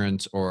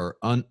insurance or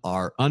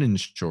are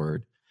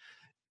uninsured.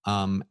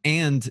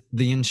 And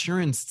the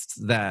insurance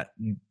that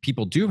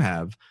people do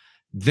have,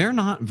 they're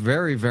not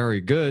very, very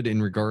good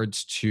in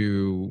regards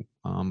to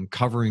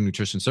covering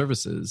nutrition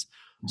services.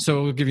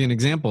 So I'll give you an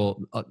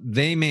example.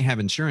 They may have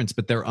insurance,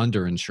 but they're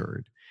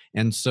underinsured.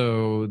 And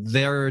so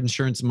their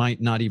insurance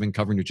might not even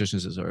cover nutrition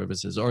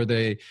services, or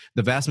the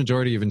vast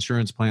majority of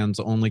insurance plans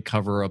only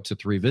cover up to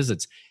 3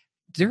 visits.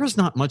 There is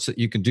not much that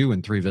you can do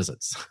in 3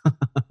 visits.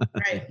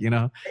 Right.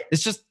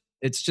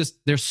 It's just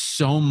there's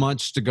so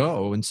much to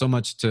go and so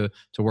much to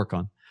work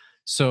on.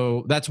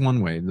 So that's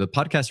one way. The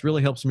podcast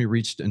really helps me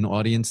reach an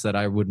audience that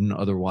I wouldn't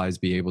otherwise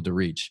be able to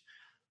reach.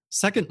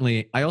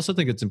 Secondly, I also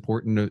think it's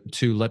important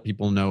to let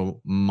people know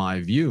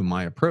my view,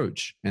 my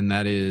approach, and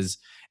that is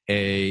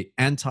a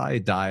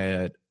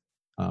anti-diet,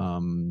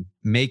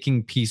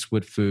 making peace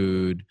with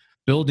food,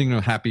 building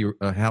a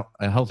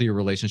healthier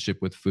relationship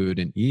with food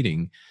and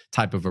eating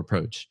type of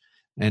approach.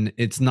 And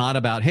it's not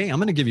about, hey, I'm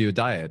going to give you a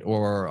diet,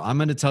 or I'm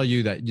going to tell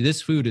you that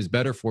this food is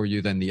better for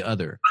you than the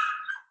other.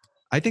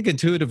 I think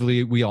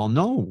intuitively we all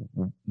know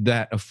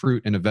that a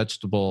fruit and a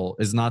vegetable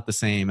is not the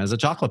same as a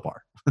chocolate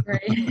bar.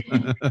 Right.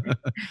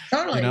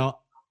 Totally.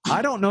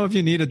 I don't know if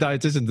you need a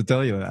dietitian to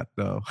tell you that,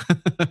 though.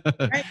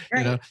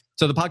 Right.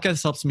 So the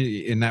podcast helps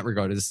me in that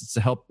regard, is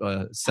to help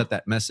set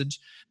that message.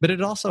 But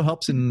it also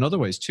helps in other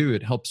ways too.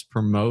 It helps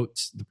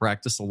promote the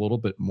practice a little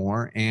bit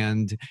more,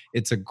 and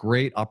it's a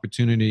great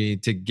opportunity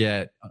to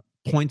get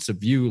points of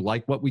view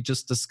like what we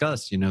just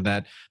discussed.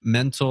 That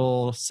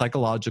mental,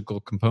 psychological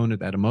component,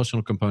 that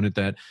emotional component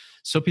that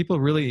so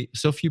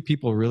few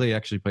people really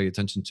actually pay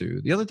attention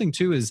to. The other thing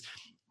too is,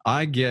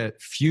 I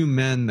get few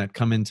men that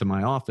come into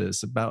my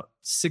office. About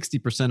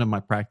 60% of my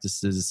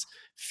practice is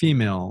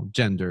female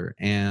gender.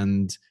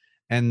 And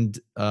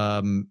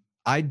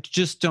I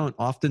just don't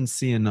often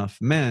see enough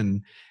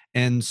men.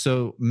 And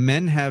so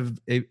men have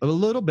a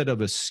little bit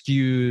of a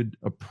skewed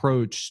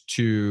approach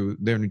to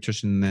their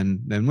nutrition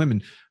than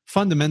women.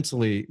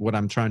 Fundamentally, what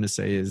I'm trying to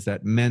say is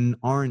that men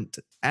aren't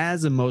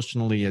as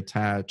emotionally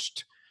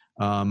attached,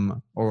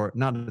 or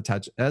not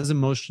attached, as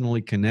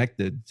emotionally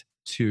connected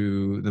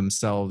to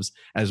themselves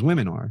as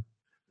women are.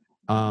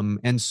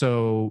 And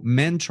so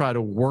men try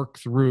to work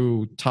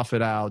through, tough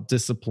it out,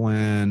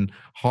 discipline,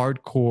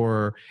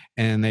 hardcore,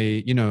 and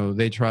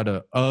they try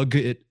to ugh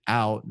it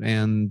out.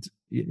 And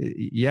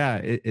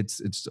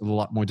it's a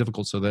lot more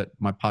difficult. So that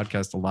my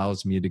podcast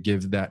allows me to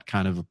give that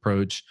kind of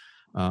approach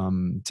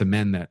to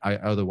men that I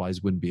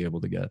otherwise wouldn't be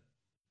able to get.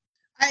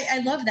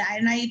 I love that.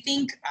 And I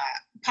think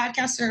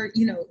podcasts are,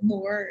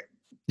 more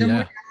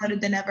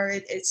downloaded than ever.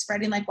 It's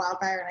spreading like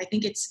wildfire. And I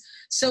think it's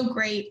so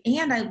great.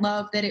 And I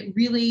love that it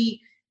really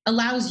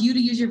allows you to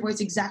use your voice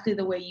exactly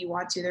the way you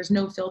want to. There's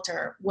no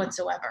filter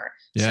whatsoever.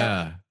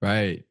 Yeah, so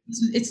right.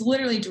 It's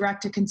literally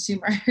direct to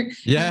consumer.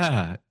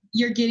 Yeah.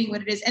 You're getting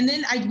what it is. And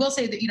then I will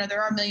say that,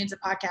 there are millions of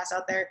podcasts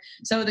out there.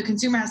 So the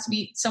consumer has to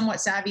be somewhat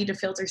savvy to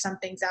filter some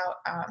things out.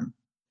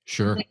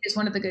 Sure. Is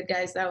one of the good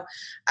guys though.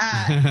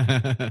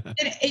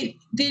 The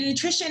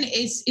nutrition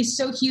is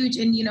so huge.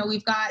 And,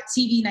 we've got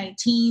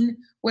CV19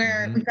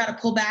 where we've got to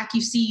pull back.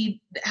 You see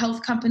the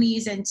health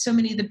companies and so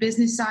many of the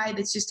business side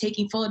that's just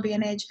taking full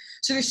advantage.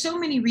 So there's so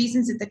many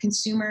reasons that the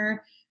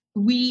consumer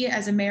we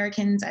as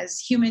Americans, as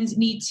humans,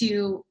 need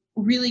to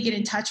really get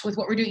in touch with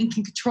what we're doing and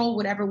can control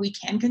whatever we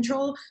can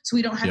control, so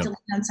we don't have to lean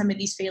on some of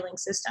these failing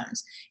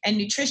systems. And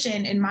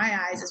nutrition, in my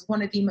eyes, is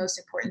one of the most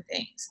important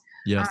things.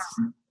 Yes.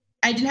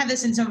 I didn't have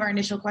this in some of our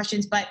initial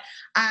questions, but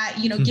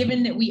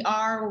given that we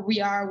are where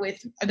we are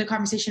with the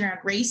conversation around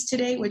race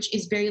today, which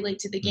is very late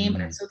to the game,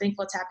 but I'm so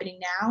thankful it's happening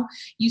now.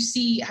 You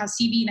see how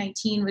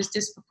CV-19 was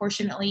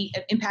disproportionately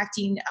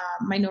impacting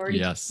minority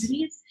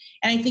communities.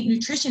 And I think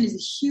nutrition is a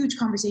huge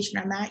conversation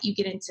on that. You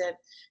get into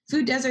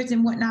food deserts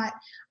and whatnot.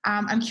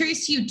 I'm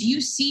curious to you, do you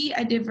see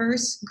a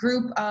diverse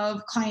group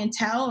of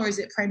clientele, or is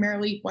it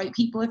primarily white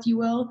people, if you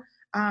will?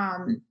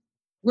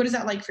 What is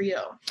that like for you?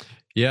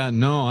 Yeah,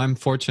 no, I'm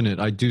fortunate.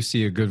 I do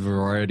see a good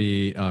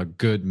variety, a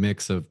good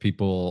mix of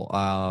people.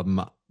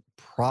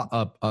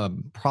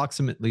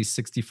 Approximately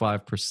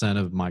 65%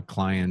 of my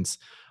clients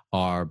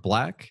are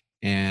Black,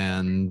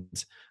 and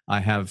I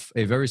have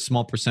a very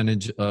small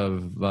percentage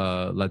of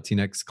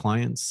Latinx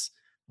clients,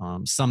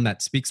 some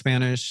that speak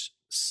Spanish,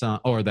 some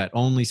or that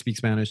only speak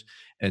Spanish,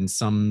 and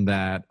some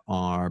that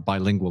are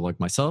bilingual like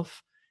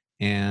myself.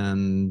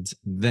 And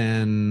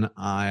then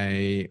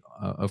I,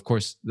 of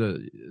course,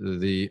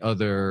 the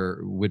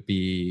other would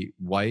be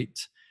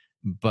white,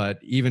 but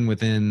even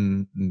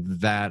within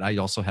that, I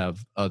also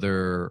have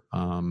other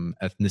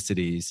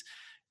ethnicities: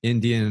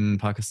 Indian,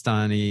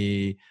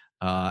 Pakistani,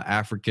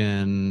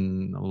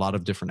 African, a lot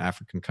of different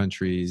African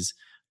countries.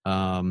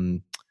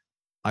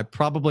 I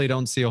probably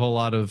don't see a whole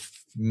lot of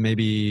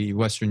maybe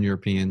Western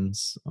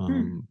Europeans,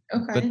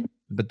 okay,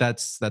 but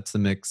that's the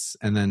mix,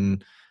 and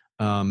then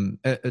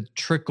a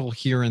trickle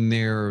here and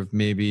there of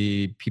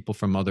maybe people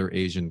from other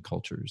Asian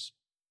cultures.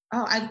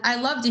 Oh, I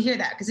love to hear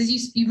that, because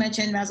as you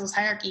mentioned Maslow's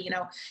hierarchy,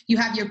 you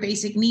have your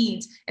basic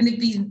needs, and if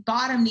these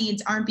bottom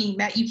needs aren't being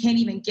met, you can't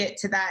even get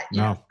to that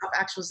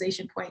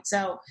actualization point.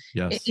 So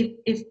if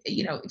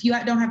you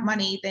don't have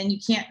money, then you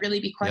can't really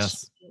be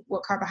questioning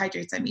what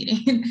carbohydrates I'm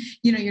eating.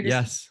 You're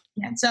just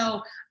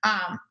So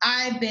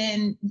I've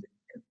been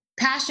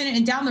passionate,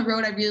 and down the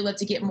road, I really love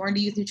to get more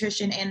into youth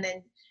nutrition, and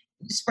then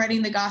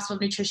spreading the gospel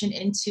of nutrition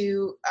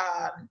into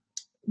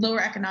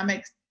lower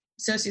economic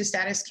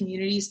sociostatus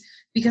communities,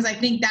 because I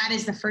think that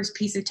is the first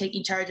piece of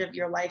taking charge of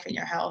your life and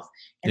your health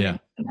and then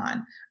moving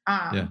on.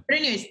 But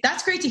anyways,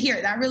 that's great to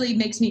hear. That really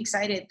makes me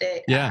excited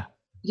that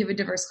you have a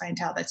diverse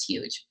clientele. That's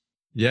huge.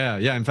 Yeah.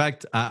 In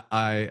fact,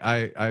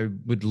 I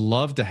would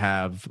love to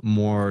have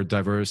more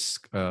diverse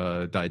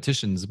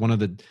dietitians. One of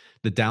the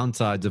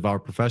downsides of our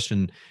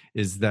profession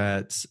is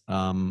that,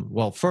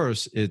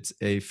 first, it's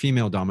a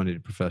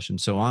female-dominated profession.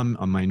 So I'm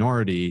a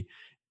minority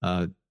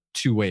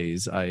two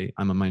ways.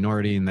 I'm a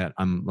minority in that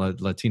I'm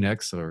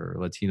Latinx or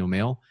Latino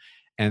male,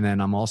 and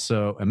then I'm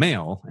also a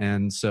male.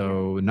 And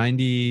so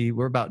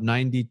we're about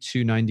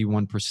 92,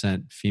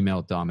 91%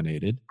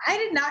 female-dominated. I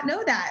did not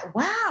know that.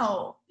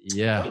 Wow.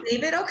 Yeah. Oh,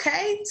 David,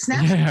 okay.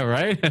 Snap. Yeah,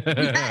 right?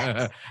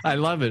 Yes. I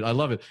love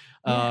it.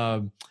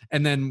 Yeah.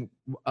 And then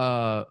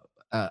I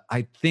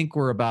think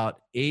we're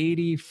about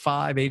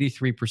 85,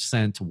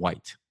 83%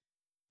 white.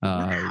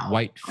 Wow.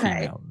 White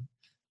female. Okay.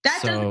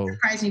 That doesn't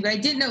surprise me, but I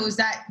didn't know it was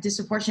that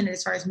disproportionate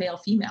as far as male,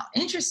 female.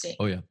 Interesting.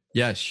 Oh, yeah.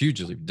 Yeah, it's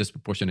hugely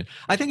disproportionate.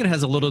 I think it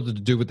has a little to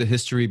do with the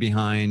history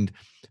behind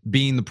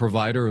being the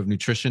provider of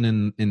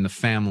nutrition in the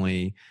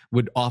family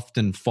would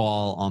often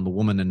fall on the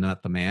woman and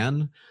not the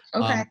man.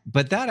 Okay.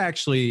 But that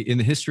actually, in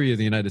the history of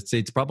the United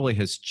States, probably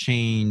has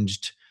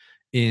changed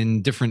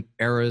in different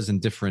eras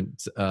and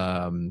different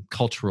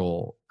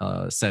cultural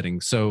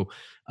settings. So,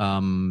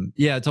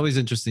 it's always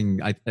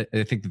interesting. I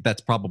think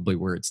that's probably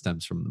where it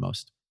stems from the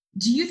most.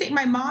 Do you think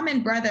my mom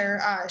and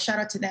brother, shout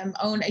out to them,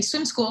 own a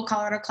swim school,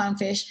 Colorado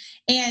Clownfish,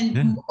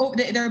 and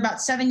they're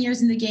about 7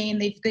 years in the game.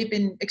 They've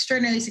been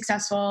extraordinarily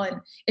successful,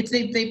 and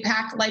they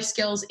pack life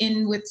skills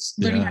in with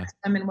learning how to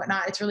swim and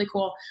whatnot. It's really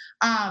cool.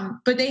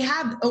 But they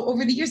have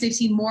over the years, they've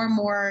seen more and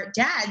more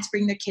dads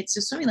bring their kids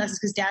to swimming lessons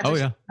because dads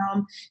are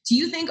home. Do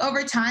you think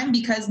over time,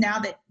 because now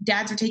that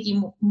dads are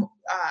taking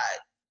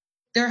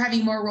they're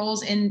having more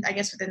roles in, I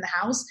guess, within the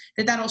house,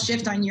 that'll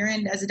shift on your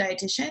end as a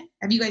dietitian?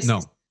 Have you guys?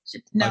 No,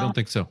 I don't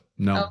think so.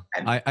 No,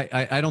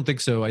 I don't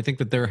think so. I think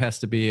that there has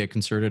to be a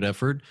concerted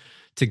effort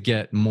to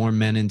get more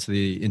men into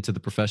the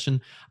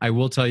profession. I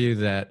will tell you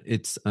that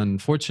it's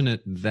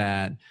unfortunate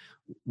that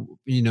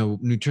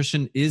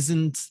nutrition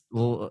isn't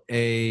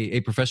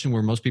a profession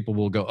where most people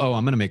will go, oh,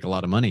 I'm going to make a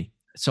lot of money.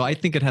 So I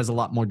think it has a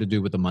lot more to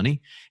do with the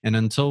money. And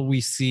until we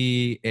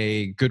see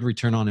a good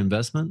return on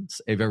investment,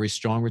 a very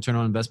strong return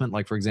on investment,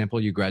 like for example,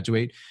 you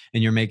graduate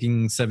and you're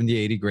making 70,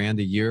 80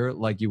 grand a year,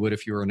 like you would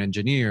if you were an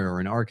engineer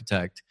or an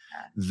architect,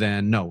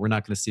 then no, we're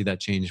not going to see that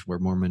change where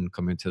more men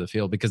come into the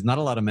field, because not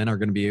a lot of men are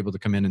going to be able to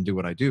come in and do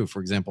what I do.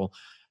 For example,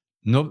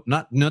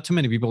 not too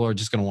many people are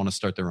just going to want to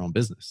start their own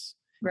business.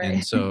 Right.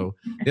 And so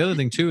the other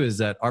thing too is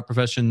that our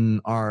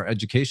profession, our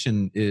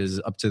education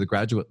is up to the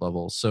graduate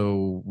level.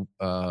 So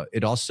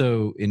it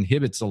also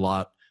inhibits a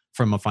lot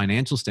from a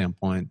financial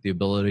standpoint, the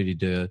ability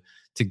to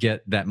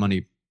get that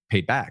money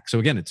paid back. So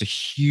again, it's a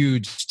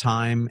huge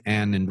time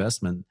and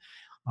investment.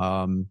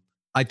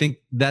 I think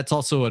that's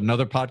also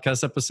another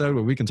podcast episode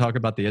where we can talk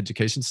about the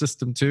education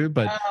system too.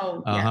 But,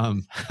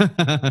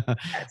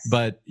 yes.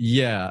 but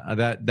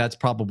yeah, that's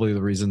probably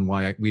the reason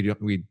why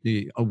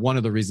one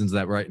of the reasons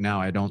that right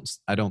now I don't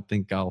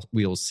think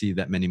we'll see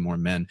that many more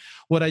men.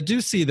 What I do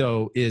see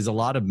though is a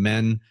lot of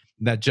men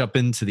that jump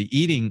into the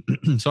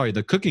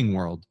the cooking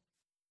world,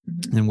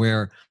 and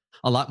where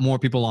a lot more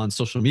people on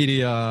social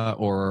media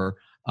or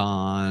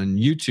on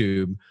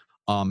YouTube,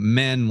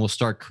 men will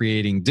start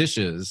creating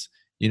dishes.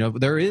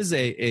 There is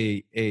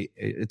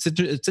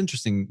it's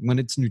interesting when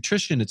it's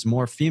nutrition, it's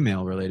more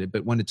female related,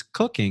 but when it's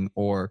cooking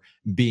or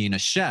being a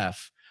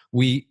chef,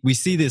 we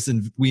see this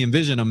and we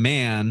envision a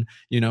man,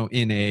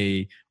 in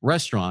a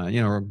restaurant,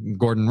 or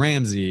Gordon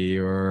Ramsay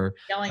or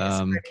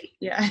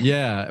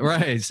yeah,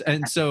 right.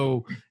 And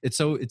so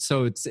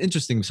it's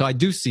interesting. So I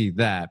do see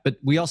that, but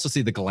we also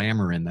see the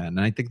glamour in that,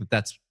 and I think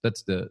that's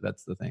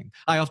the thing.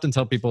 I often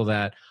tell people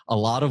that a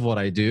lot of what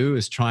I do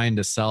is trying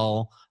to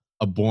sell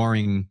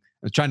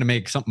trying to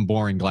make something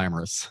boring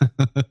glamorous. Well,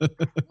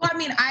 I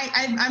mean,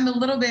 I'm a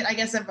little bit, I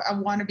guess, of a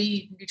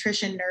wannabe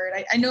nutrition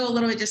nerd. I know a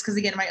little bit just because,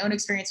 again, my own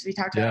experience, we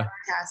talked about on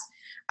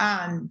the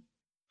podcast.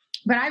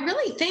 But I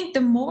really think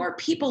the more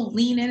people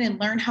lean in and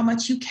learn how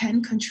much you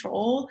can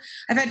control.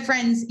 I've had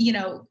friends,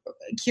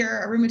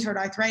 cure rheumatoid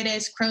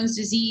arthritis, Crohn's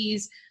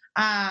disease,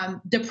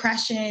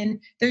 depression.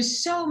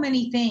 There's so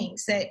many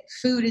things that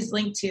food is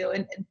linked to,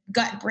 and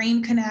gut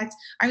brain connect.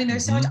 I mean,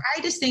 there's so much.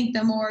 I just think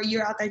the more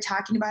you're out there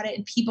talking about it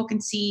and people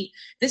can see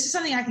this is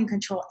something I can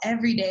control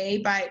every day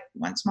by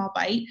one small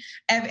bite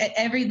at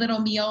every little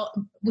meal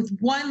with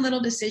one little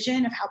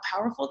decision of how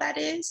powerful that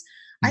is.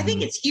 I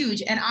think it's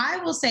huge. And I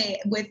will say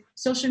with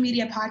social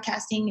media,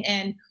 podcasting,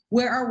 and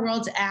where our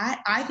world's at,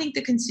 I think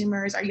the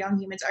consumers, our young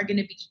humans, are going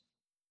to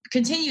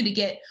continue to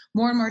get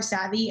more and more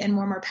savvy and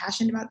more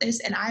passionate about this.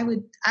 And I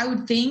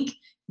would think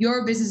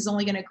your business is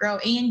only going to grow.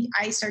 And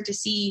I start to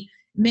see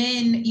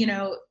men,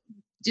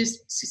 just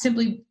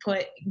simply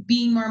put,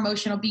 being more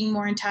emotional, being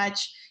more in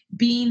touch,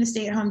 being the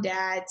stay-at-home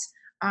dads.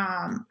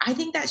 I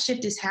think that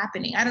shift is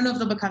happening. I don't know if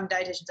they'll become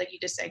dietitians like you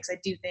just said, because I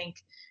do think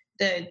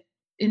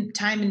in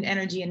time and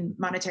energy and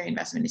monetary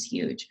investment is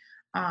huge.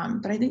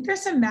 But I think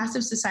there's some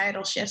massive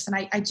societal shifts. And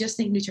I just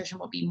think nutrition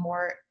will be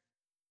more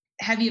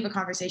heavy of a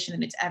conversation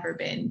than it's ever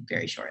been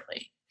very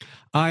shortly.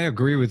 I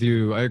agree with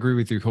you. I agree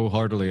with you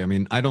wholeheartedly. I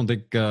mean, I don't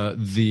think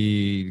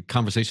the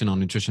conversation on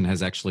nutrition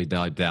has actually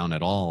died down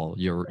at all.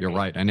 You're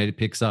right. And it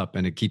picks up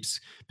and it keeps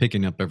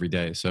picking up every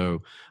day.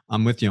 So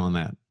I'm with you on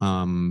that.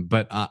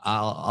 But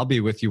I'll be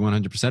with you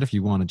 100% if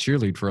you want to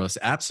cheerlead for us.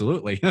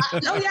 Absolutely.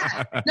 Oh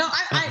yeah. No,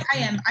 I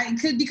am.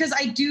 Because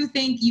I do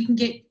think you can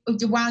get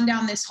wound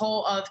down this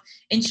hole of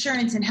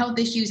insurance and health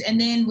issues. And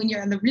then when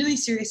you're on the really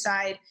serious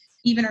side,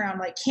 even around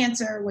like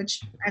cancer,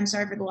 which I'm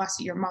sorry for the loss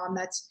of your mom,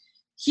 that's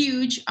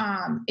huge.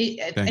 I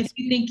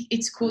do think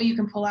it's cool. You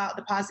can pull out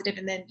the positive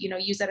and then,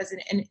 use that as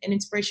an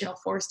inspirational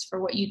force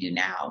for what you do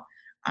now,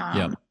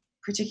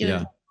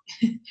 particularly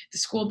the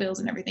school bills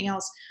and everything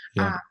else.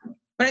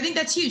 But I think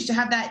that's huge to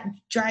have that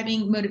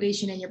driving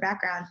motivation in your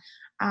background.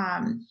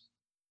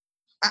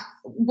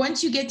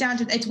 Once you get down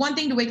to, it's one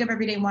thing to wake up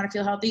every day and want to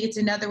feel healthy. It's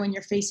another when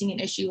you're facing an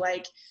issue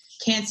like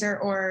cancer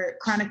or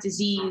chronic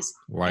disease.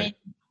 Right. And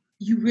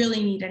you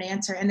really need an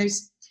answer. And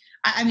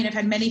I've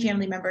had many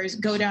family members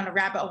go down a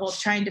rabbit hole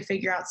trying to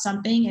figure out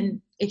something,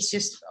 and it's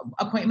just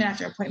appointment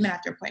after appointment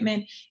after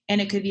appointment. And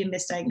it could be a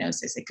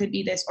misdiagnosis. It could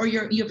be this, or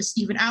you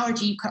have an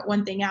allergy, you cut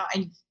one thing out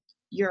and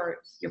you're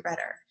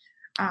better.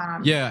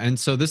 And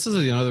so this is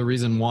another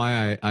reason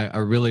why I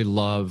really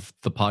love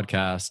the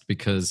podcast,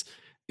 because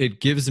it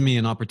gives me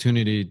an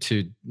opportunity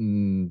to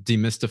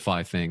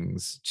demystify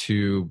things,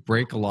 to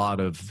break a lot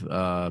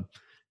of,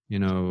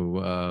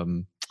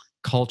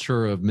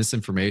 culture of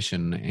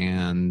misinformation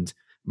and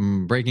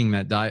breaking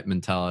that diet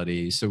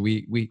mentality. So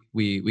we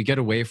get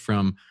away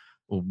from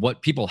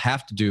what people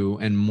have to do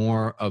and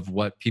more of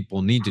what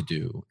people need to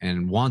do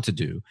and want to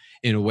do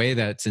in a way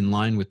that's in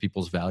line with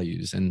people's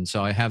values. And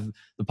so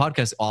the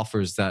podcast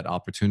offers that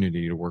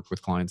opportunity to work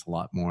with clients a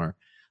lot more.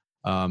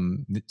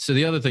 So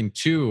the other thing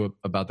too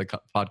about the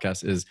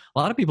podcast is a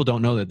lot of people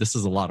don't know that this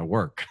is a lot of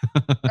work.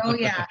 Oh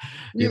yeah.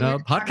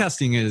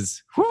 Podcasting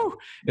is,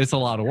 it's a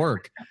lot of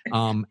work.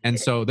 And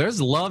so there's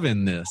love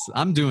in this.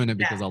 I'm doing it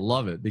because I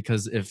love it.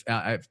 Because if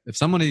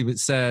somebody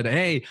said,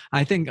 hey,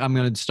 I think I'm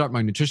going to start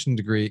my nutrition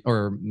degree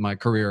or my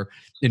career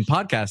in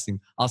podcasting,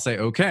 I'll say,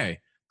 okay.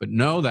 But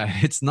know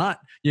that it's not,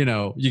 you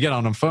get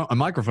on a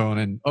microphone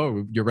and,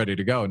 oh, you're ready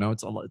to go. No,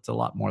 it's a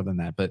lot more than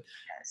that. But,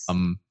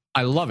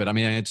 I love it. I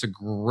mean, it's a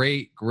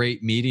great,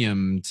 great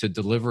medium to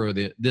deliver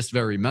this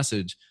very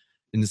message.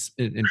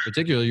 In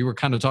particular, you were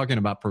kind of talking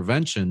about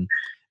prevention.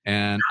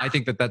 And I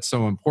think that that's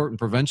so important.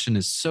 Prevention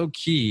is so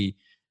key,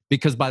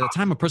 because by the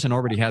time a person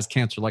already has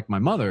cancer, like my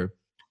mother,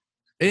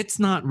 it's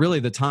not really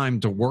the time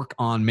to work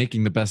on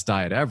making the best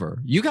diet ever.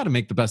 You got to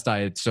make the best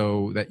diet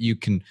so that you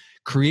can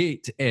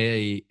create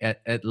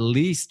at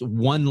least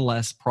one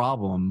less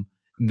problem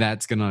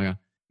that's going to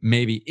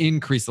maybe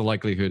increase the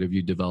likelihood of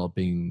you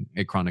developing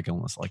a chronic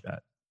illness like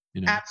that.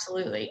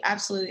 Absolutely.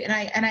 And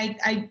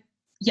I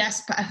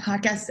Yes,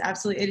 podcast,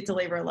 absolutely. It's a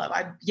labor of love.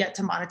 I've yet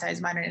to monetize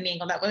mine on any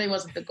angle. That really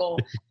wasn't the goal.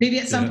 Maybe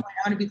at some point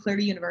I want to be clear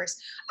to universe.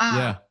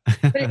 Yeah.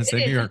 But it is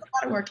it's a lot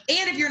of work.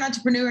 And if you're an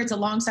entrepreneur, it's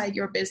alongside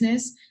your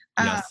business.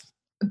 Yes.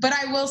 But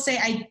I will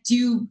say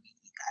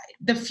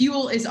the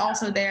fuel is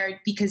also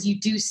there because you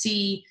do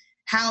see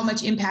how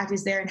much impact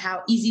is there and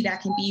how easy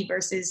that can be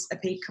versus a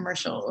paid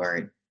commercial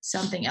or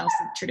something else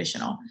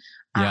traditional.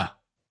 Yeah,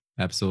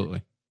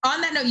 absolutely. On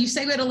that note, you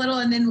segued a little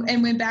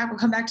and went back. We'll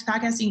come back to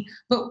podcasting.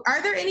 But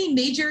are there any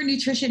major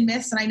nutrition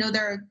myths? And I know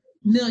there are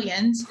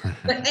millions,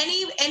 but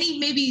any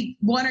maybe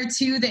one or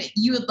two that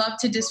you would love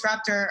to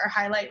disrupt or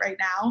highlight right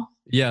now?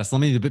 Yes, let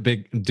me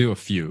do a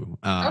few.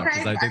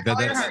 Okay, I think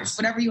that's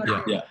whatever you want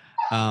to do.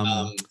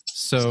 Yeah.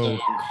 So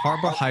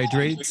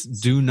carbohydrates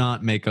do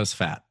not make us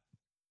fat.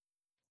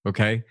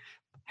 Okay.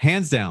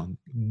 Hands down,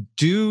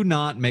 do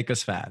not make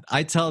us fat.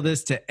 I tell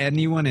this to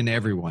anyone and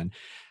everyone.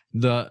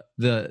 The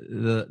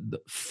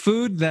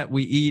food that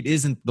we eat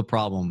isn't the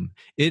problem.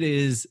 It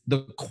is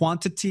the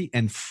quantity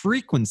and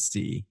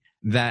frequency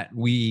that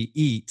we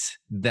eat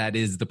that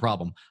is the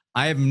problem.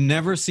 I have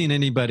never seen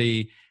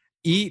anybody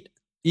eat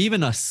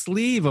even a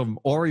sleeve of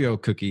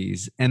Oreo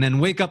cookies and then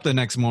wake up the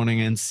next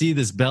morning and see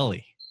this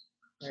belly.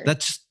 Right.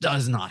 That just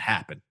does not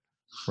happen,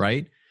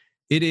 right?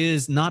 It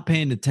is not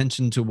paying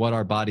attention to what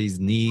our body's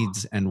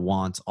needs and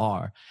wants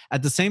are.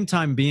 At the same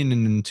time, being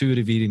an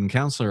intuitive eating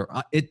counselor,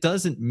 it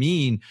doesn't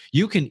mean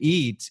you can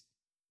eat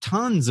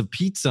tons of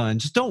pizza and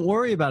just don't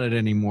worry about it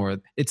anymore.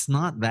 It's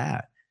not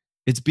that.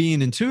 It's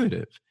being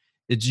intuitive.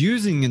 It's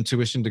using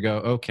intuition to go,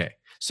 okay.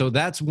 So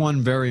that's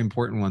one very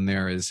important one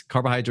there is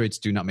carbohydrates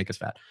do not make us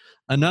fat.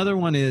 Another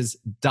one is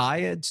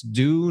diets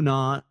do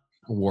not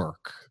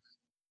work.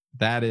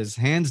 That is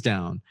hands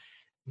down.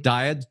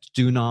 Diets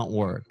do not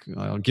work.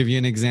 I'll give you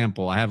an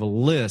example. I have a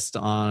list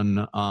on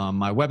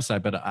my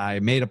website, but I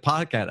made a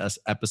podcast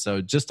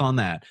episode just on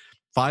that.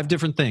 5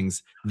 different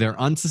things. They're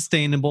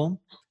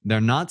unsustainable.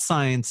 They're not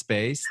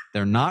science-based.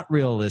 They're not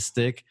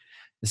realistic,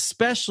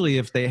 especially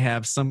if they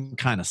have some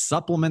kind of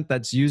supplement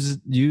that's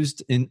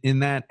used in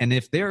that. And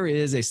if there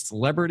is a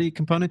celebrity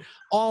component,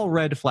 all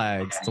red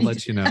flags to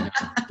let you know.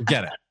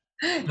 Get it.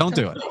 Don't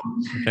do it.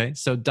 Okay.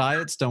 So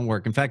diets don't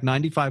work. In fact,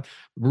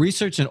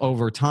 research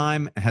over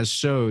time has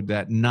showed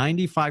that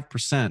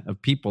 95%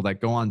 of people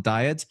that go on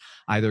diets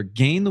either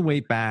gain the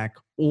weight back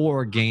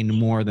or gain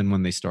more than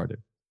when they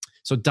started.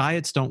 So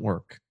diets don't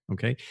work.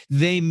 Okay.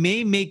 They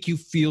may make you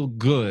feel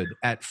good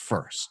at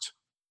first.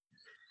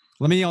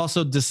 Let me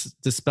also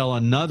dispel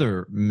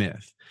another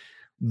myth.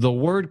 The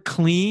word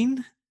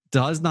clean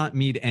does not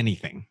mean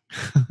anything.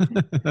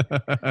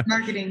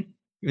 Marketing.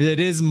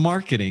 It is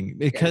marketing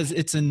because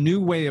it's a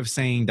new way of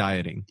saying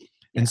dieting. Yeah.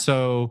 And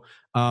so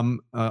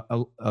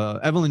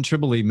Evelyn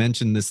Tribole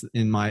mentioned this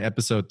in my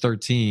episode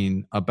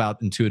 13 about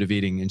intuitive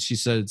eating. And she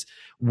says,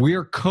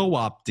 we're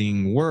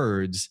co-opting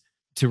words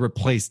to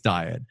replace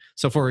diet.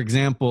 So for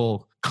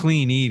example,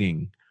 clean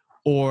eating,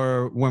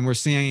 or when we're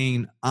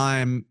saying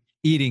I'm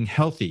eating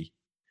healthy.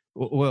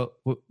 Well,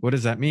 what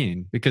does that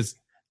mean? Because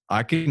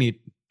I can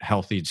eat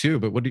healthy too,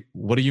 but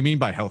what do you mean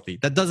by healthy?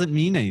 That doesn't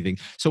mean anything.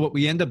 So what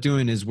we end up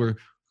doing is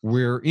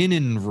we're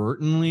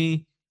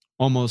inadvertently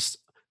almost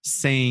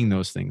saying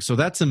those things. So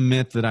that's a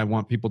myth that I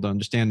want people to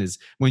understand is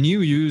when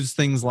you use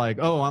things like,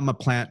 oh, I'm a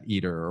plant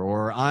eater,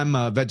 or I'm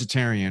a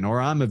vegetarian,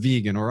 or I'm a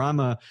vegan, or I'm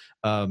a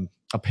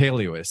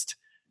paleoist,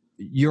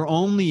 you're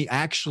only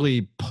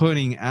actually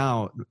putting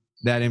out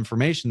that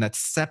information that's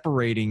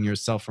separating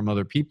yourself from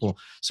other people.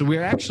 So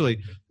we're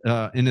actually,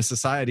 in a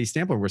society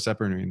standpoint, we're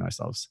separating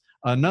ourselves.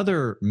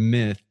 Another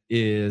myth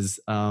is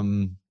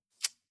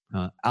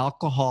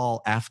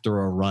alcohol after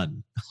a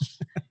run.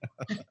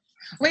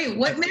 Wait,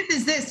 what myth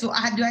is this? Do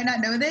I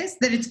not know this?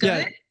 That it's good?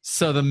 Yeah.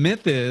 So the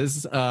myth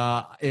is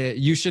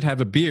you should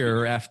have a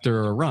beer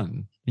after a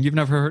run. You've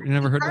never heard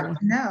that one?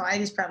 No, I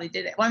just probably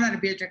did it. Well, I'm not a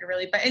beer drinker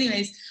really, but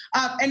anyways.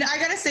 And I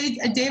gotta say,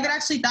 David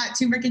actually thought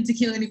turmeric and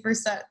tequila when he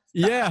first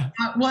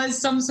was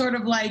some sort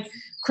of like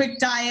quick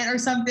diet or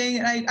something.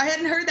 And I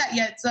hadn't heard that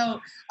yet. So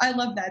I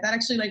love that. That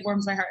actually like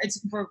warms my heart.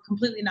 We're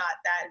completely not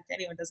that if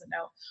anyone doesn't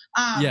know.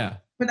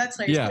 But that's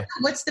like,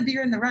 what's the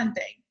beer in the run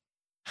thing?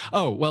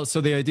 Oh, well,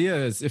 so the idea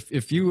is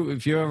if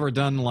you ever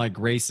done like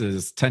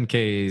races,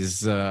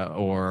 10Ks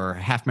or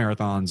half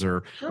marathons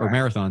or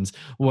marathons,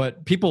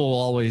 what people will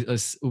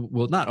always,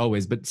 well, not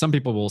always, but some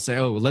people will say,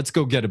 oh, let's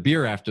go get a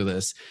beer after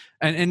this.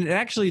 And it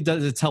actually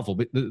does, it's helpful.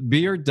 But the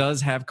beer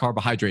does have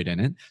carbohydrate in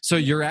it. So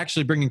you're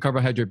actually bringing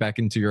carbohydrate back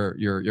into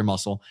your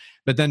muscle.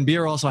 But then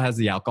beer also has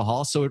the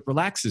alcohol, so it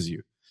relaxes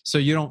you. So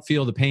you don't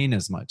feel the pain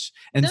as much.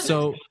 And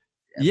so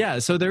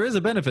there is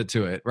a benefit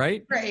to it,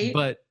 right? Right.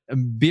 But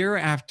beer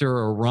after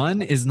a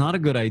run is not a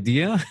good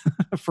idea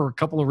for a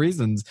couple of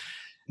reasons.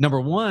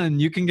 Number one,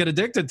 you can get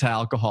addicted to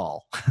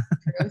alcohol.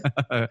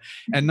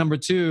 And number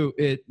two,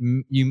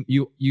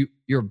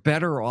 you're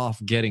better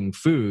off getting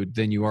food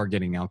than you are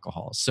getting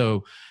alcohol.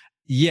 So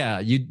yeah,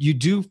 you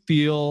do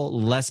feel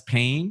less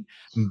pain,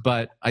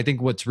 but I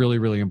think what's really,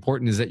 really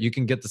important is that you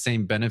can get the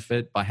same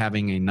benefit by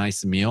having a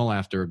nice meal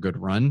after a good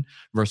run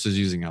versus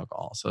using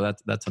alcohol. So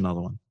that's another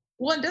one.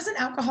 Well, and doesn't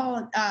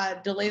alcohol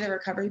delay the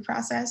recovery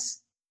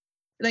process?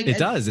 Like It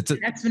does. It's an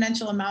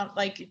exponential amount.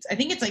 Like I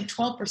think it's like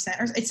 12%,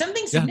 or it's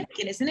something Yeah.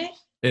 significant, isn't it?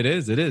 It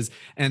is. It is.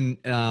 And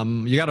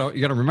you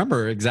gotta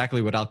remember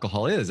exactly what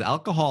alcohol is.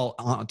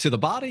 Alcohol to the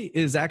body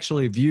is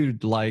actually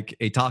viewed like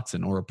a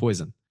toxin or a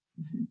poison.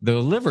 The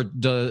liver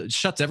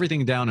shuts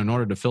everything down in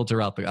order to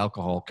filter out the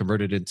alcohol,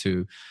 convert it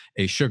into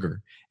a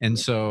sugar. And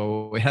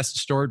so it has to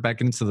store it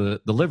back into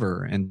the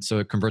liver. And so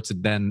it converts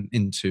it then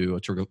into a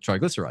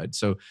triglyceride.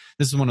 So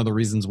this is one of the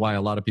reasons why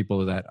a lot of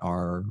people that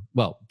are,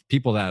 not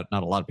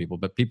a lot of people,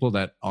 but people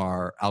that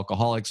are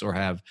alcoholics or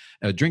have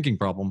a drinking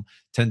problem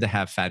tend to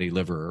have fatty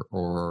liver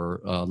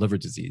or liver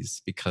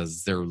disease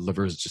because their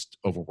liver is just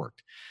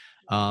overworked.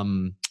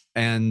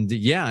 And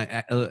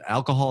yeah,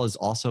 alcohol is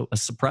also a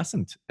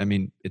suppressant. I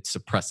mean, it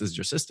suppresses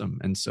your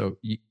system. And so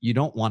you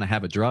don't want to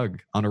have a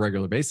drug on a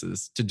regular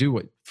basis to do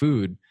what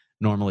food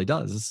normally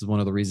does. This is one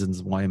of the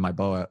reasons why in my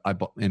bio,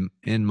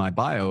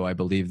 I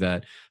believe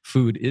that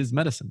food is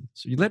medicine.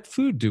 So you let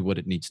food do what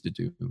it needs to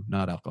do,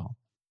 not alcohol.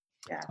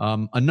 Yeah.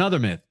 Another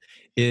myth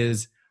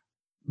is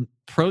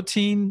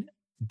protein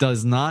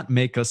does not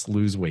make us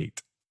lose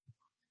weight.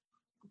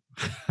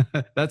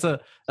 That's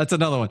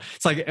another one.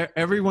 It's like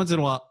every once in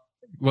a while.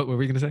 What were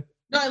we going to say?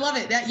 No, I love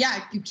it.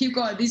 You keep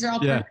going. These are all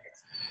perfect.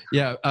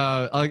 Yeah.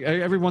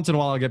 Every once in a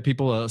while, I get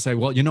people say,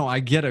 well, I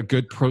get a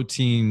good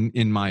protein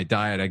in my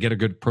diet. I get a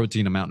good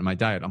protein amount in my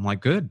diet. I'm like,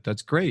 good.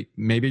 That's great.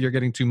 Maybe you're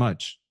getting too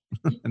much.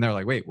 And they're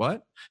like, wait,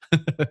 what?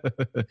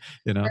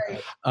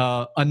 Right.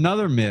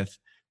 Another myth,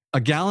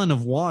 a gallon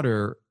of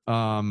water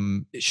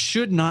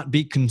should not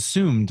be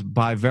consumed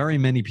by very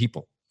many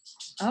people.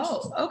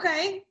 Oh,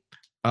 okay.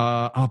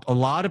 A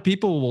lot of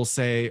people will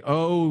say,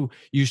 oh,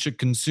 you should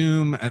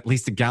consume at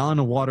least a gallon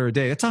of water a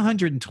day. It's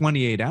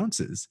 128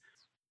 ounces.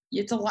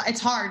 It's a lot.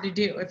 It's hard to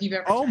do if you've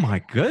ever. Oh my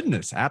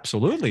goodness.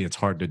 Absolutely. It's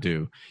hard to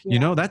do.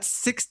 Yeah. That's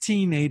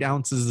 16 8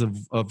 ounces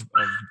of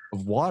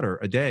water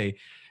a day.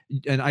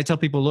 And I tell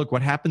people, look,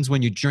 what happens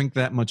when you drink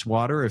that much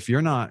water? If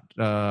you're not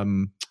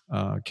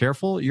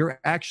careful, you're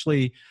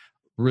actually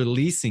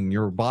releasing,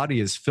 your body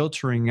is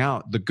filtering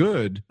out the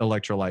good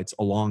electrolytes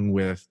along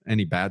with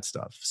any bad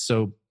stuff.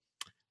 So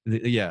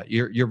yeah,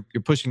 you're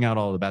pushing out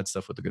all the bad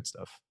stuff with the good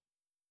stuff.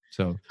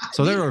 So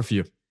there are a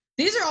few.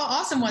 These are all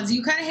awesome ones.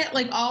 You kind of hit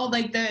like all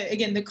like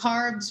the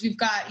carbs. We've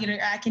got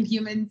Atkins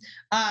human,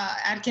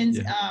 Atkins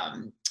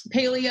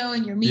paleo,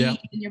 and your meat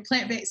and your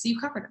plant based. So you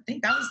covered them. I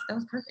think that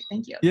was perfect.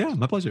 Thank you. Yeah,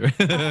 my pleasure.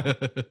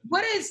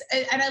 What is,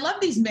 and I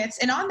love these myths.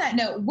 And on that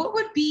note, what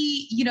would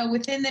be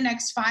within the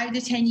next 5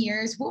 to 10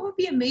 years, what would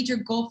be a major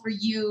goal for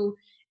you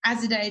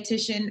as a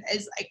dietitian,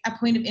 as like a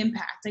point of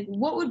impact? Like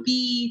what would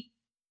be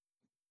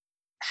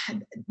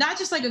not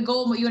just like a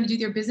goal of what you want to do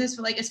with your business,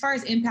 but like as far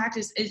as impact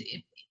is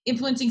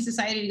influencing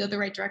society to go the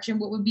right direction,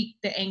 what would be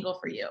the angle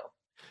for you?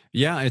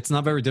 Yeah, it's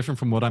not very different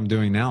from what I'm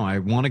doing now. I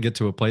want to get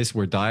to a place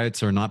where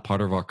diets are not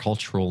part of our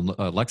cultural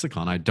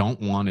lexicon. I don't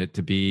want it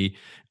to be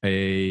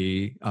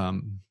a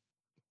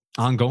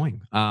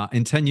ongoing.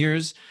 In 10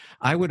 years,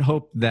 I would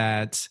hope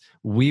that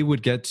we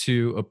would get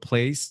to a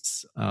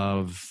place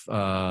of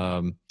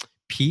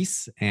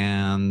peace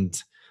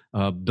and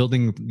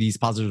building these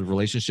positive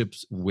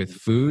relationships with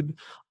food,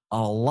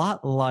 a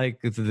lot like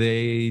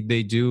they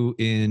do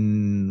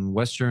in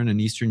Western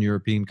and Eastern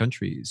European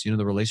countries.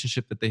 The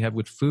relationship that they have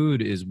with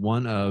food is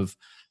one of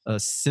a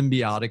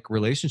symbiotic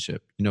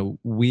relationship.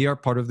 We are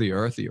part of the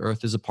earth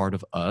is a part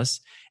of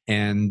us,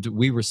 and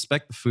we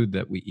respect the food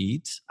that we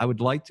eat. I would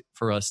like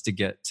for us to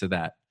get to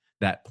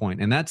that point.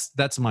 And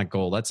that's my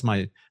goal. That's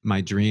my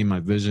dream,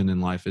 my vision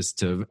in life, is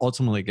to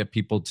ultimately get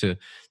people to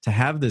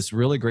have this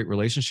really great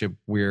relationship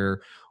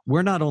where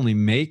we're not only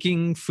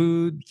making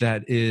food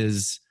that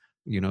is,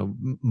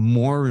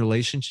 more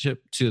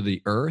relationship to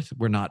the earth.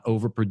 We're not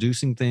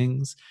overproducing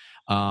things.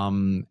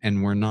 And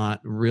we're not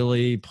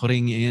really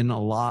putting in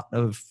a lot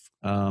of,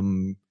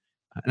 and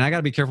I got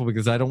to be careful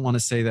because I don't want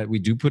to say that we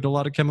do put a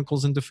lot of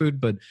chemicals into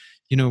food, but,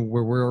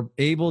 where we're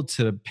able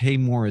to pay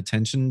more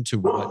attention to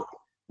what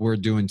we're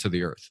doing to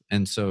the earth.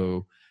 And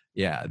so,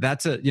 yeah,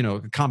 that's a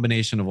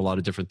combination of a lot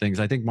of different things.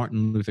 I think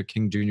Martin Luther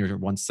King Jr.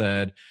 once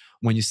said,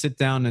 when you sit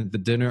down at the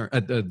dinner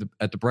at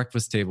the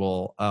breakfast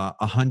table,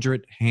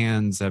 100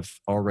 hands have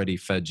already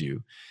fed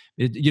you.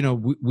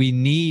 We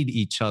need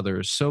each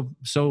other so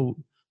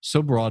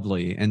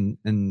broadly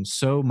and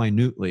so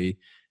minutely,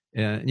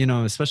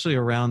 especially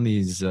around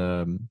these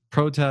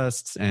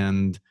protests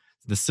and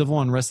the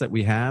civil unrest that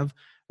we have.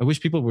 I wish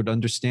people would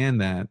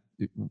understand that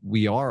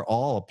we are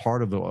all a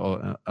part of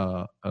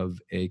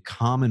a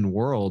common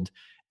world,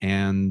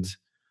 and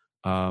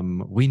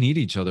we need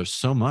each other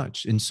so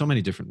much in so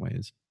many different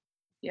ways.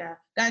 Yeah,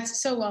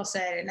 that's so well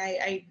said. And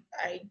I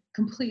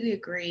completely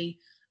agree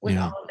with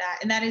all of that.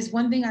 And that is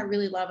one thing I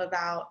really love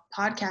about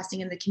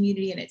podcasting and the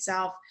community in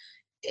itself.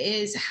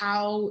 is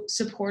how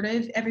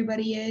supportive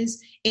everybody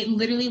is. It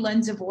literally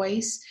lends a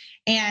voice.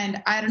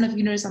 And I don't know if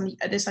you notice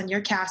this on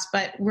your cast,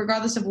 but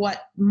regardless of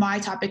what my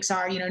topics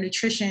are,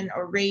 nutrition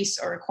or race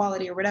or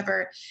equality or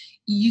whatever,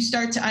 you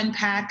start to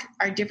unpack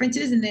our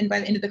differences. And then by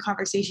the end of the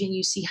conversation,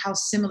 you see how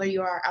similar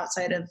you are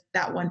outside of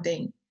that one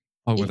thing.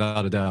 Oh,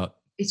 without a doubt.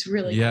 It's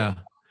really cool.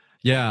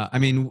 Yeah. I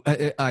mean,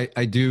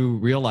 I do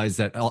realize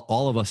that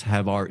all of us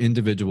have our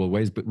individual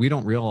ways, but we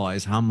don't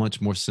realize how much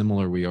more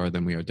similar we are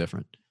than we are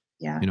different.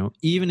 Yeah.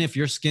 Even if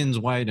your skin's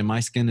white and my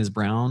skin is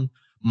brown,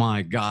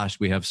 my gosh,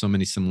 we have so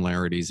many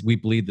similarities. We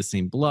bleed the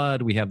same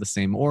blood. We have the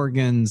same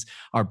organs.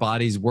 Our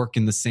bodies work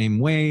in the same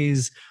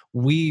ways.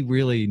 We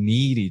really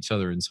need each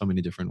other in so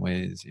many different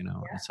ways, Yeah.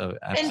 So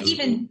absolutely.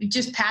 And even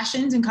just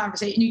passions and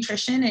conversation,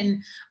 nutrition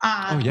and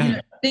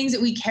things that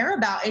we care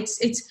about. I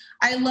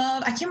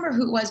can't remember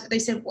who it was, but they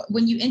said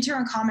when you enter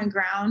on common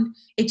ground,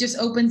 it just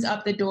opens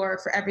up the door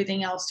for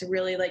everything else to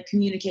really like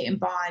communicate and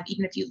bond,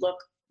 even if you look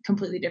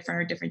completely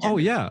different or different gender. Oh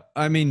yeah.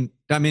 I mean,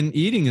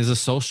 eating is a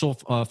social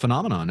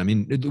phenomenon. I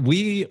mean,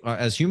 we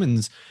as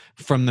humans,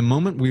 from the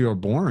moment we are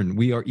born,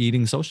 we are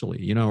eating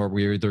socially, or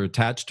we're either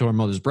attached to our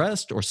mother's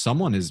breast or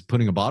someone is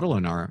putting a bottle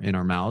in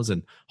our mouths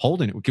and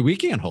holding it. We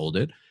can't hold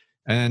it.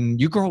 And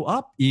you grow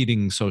up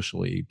eating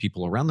socially,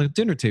 people around the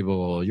dinner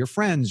table, your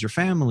friends, your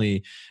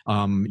family,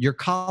 your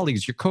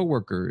colleagues, your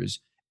coworkers.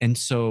 And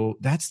so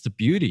that's the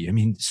beauty. I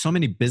mean, so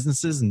many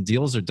businesses and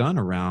deals are done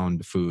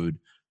around food.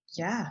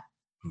 Yeah.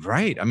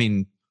 Right. I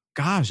mean,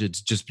 gosh, it's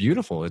just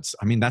beautiful.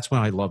 That's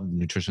why I love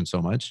nutrition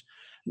so much.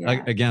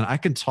 Yeah. Again, I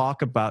can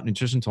talk about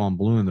nutrition till I'm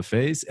blue in the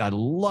face. I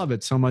love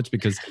it so much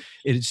because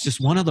it's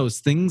just one of those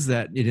things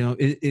that,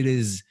 it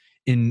is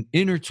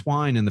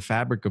intertwined in the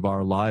fabric of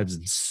our lives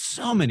in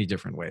so many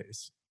different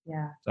ways.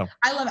 Yeah. So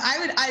I love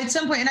it. I at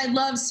some point, and I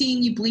love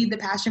seeing you bleed the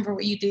passion for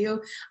what you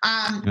do.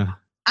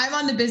 I'm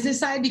on the business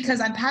side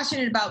because I'm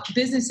passionate about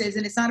businesses,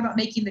 and it's not about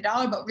making the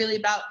dollar, but really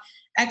about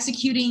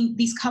executing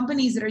these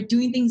companies that are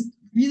doing things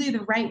really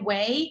the right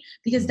way,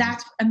 because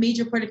that's a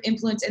major part of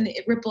influence and the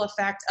ripple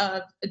effect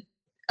of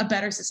a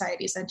better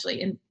society,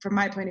 essentially, and from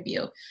my point of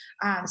view.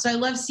 So I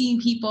love seeing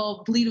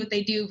people bleed what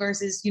they do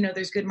versus,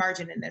 there's good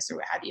margin in this or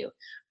what have you.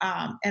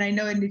 And I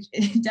know in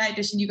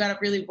dietitian, you got to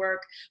really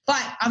work,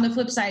 but on the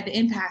flip side, the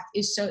impact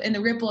is and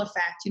the ripple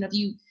effect,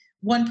 if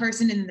one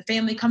person in the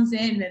family comes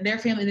in and then their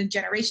family, then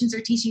generations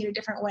are teaching it a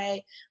different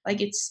way.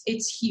 Like it's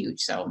huge.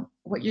 So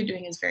what you're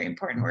doing is very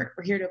important. We're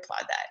here to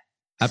applaud that.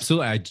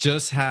 Absolutely. I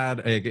just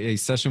had a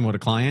session with a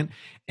client,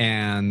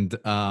 and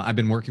I've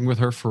been working with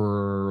her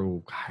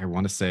for, I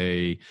want to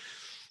say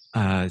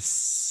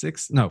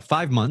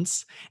 5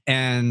 months.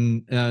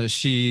 And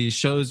she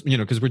shows,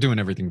 because we're doing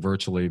everything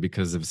virtually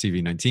because of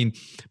CV-19,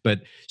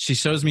 but she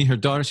shows me her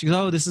daughter. She goes,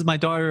 "Oh, this is my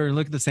daughter. And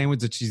look at the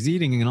sandwich that she's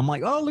eating." And I'm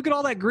like, "Oh, look at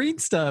all that green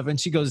stuff."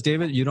 And she goes,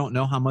 "David, you don't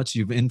know how much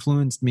you've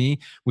influenced me,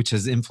 which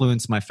has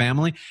influenced my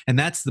family." And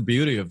that's the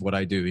beauty of what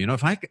I do.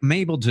 If I'm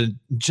able to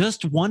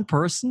just one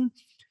person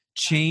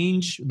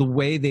change the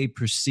way they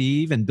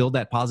perceive and build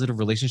that positive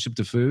relationship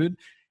to food,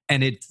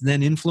 and it's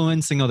then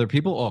influencing other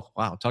people. Oh,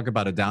 wow. Talk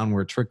about a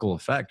downward trickle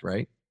effect,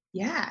 right?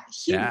 Yeah.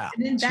 Huge. Yeah,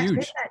 and then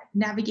that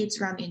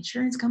navigates around the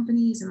insurance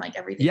companies and like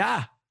everything.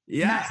 Yeah.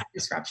 Massive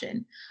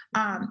disruption.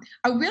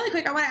 Really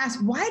quick, I want to ask,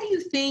 why do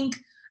you think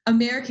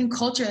American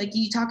culture, like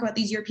you talk about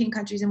these European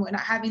countries and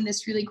whatnot, having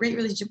this really great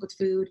relationship with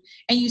food,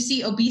 and you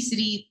see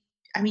obesity,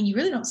 you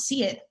really don't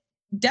see it.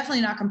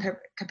 Definitely not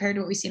compared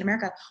to what we see in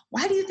America.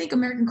 Why do you think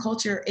American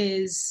culture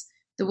is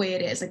the way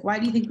it is? Like, why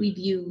do you think we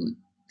view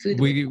food?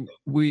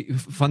 We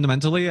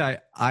fundamentally,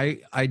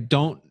 I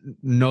don't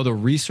know the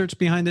research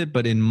behind it,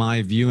 but in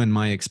my view and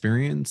my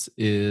experience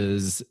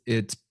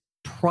it's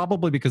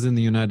probably because in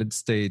the United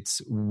States,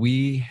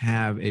 we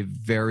have a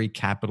very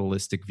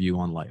capitalistic view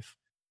on life.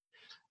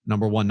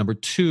 Number one. Number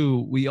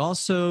two, we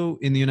also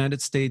in the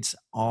United States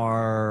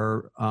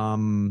are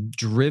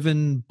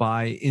driven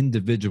by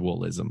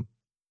individualism.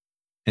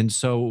 And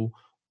so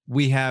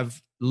we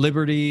have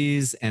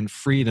liberties and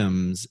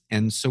freedoms.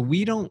 And so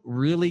we don't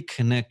really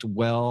connect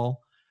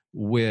well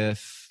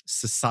with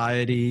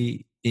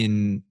society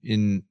in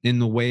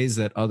the ways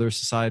that other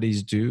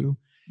societies do.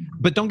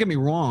 But don't get me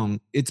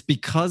wrong, it's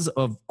because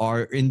of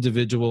our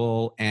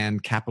individual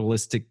and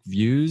capitalistic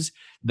views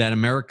that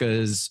America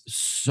is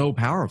so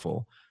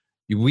powerful.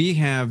 We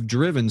have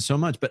driven so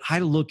much. But I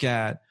look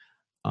at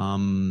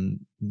the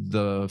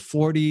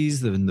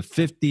 40s and the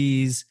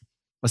 50s,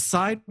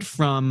 aside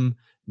from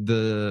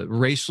the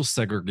racial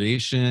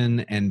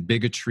segregation and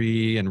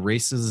bigotry and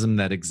racism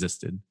that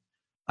existed,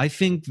 I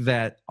think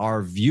that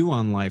our view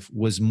on life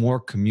was more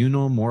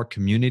communal, more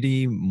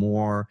community,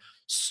 more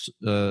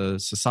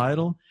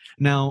societal.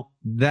 Now,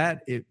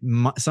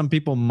 some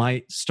people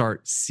might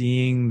start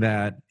seeing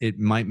that it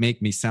might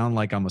make me sound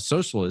like I'm a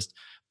socialist,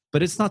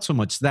 but it's not so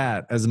much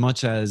that as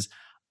much as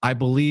I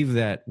believe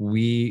that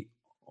we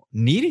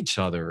need each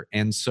other.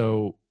 And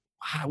so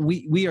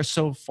we are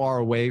so far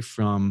away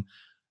from,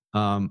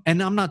 and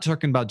I'm not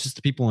talking about just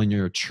the people in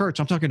your church.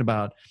 I'm talking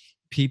about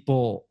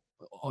people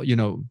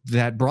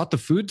that brought the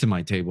food to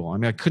my table. I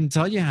mean, I couldn't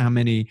tell you how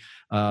many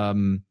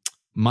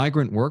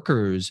migrant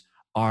workers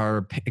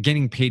are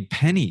getting paid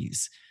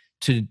pennies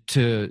to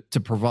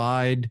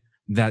provide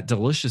that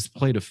delicious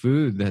plate of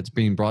food that's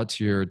being brought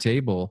to your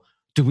table.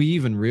 Do we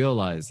even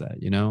realize that,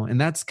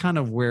 And that's kind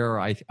of where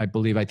I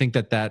think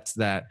that's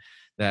that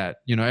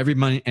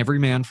every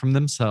man from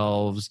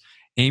themselves,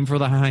 aim for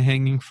the high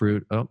hanging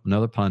fruit. Oh,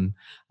 another pun.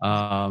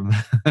 Go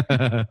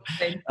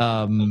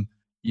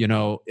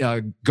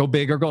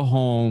big or go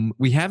home.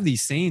 We have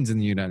these sayings in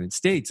the United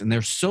States, and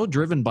they're so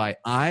driven by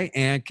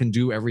I can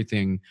do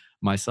everything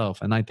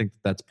myself. And I think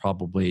that's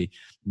probably,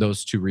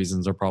 those two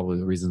reasons are probably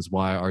the reasons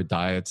why our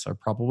diets are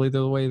probably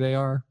the way they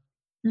are.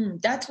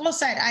 That's well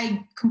said.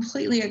 I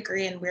completely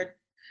agree. And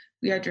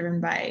we are driven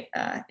by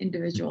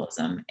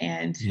individualism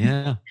and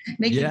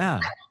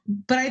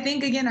but I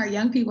think, again, our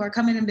young people are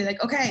coming and be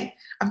like, okay,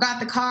 I've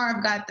got the car,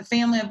 I've got the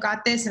family, I've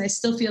got this, and I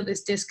still feel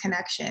this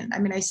disconnection. I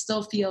mean, I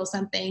still feel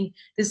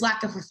this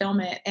lack of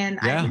fulfillment. And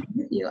I agree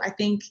with you. I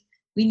think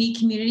we need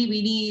community.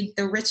 We need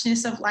the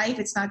richness of life.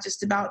 It's not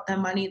just about the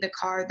money, the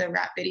car, the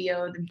rap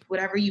video,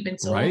 whatever you've been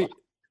sold. Right.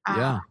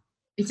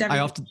 It's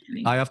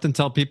everything. I often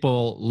tell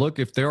people, look,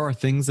 if there are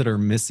things that are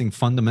missing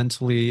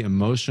fundamentally,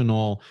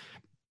 emotional,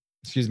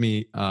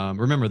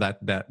 remember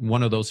that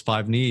one of those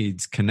 5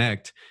 needs,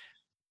 connect.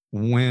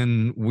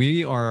 When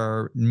we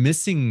are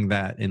missing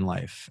that in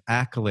life,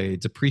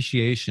 accolades,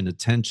 appreciation,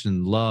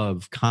 attention,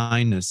 love,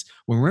 kindness,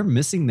 when we're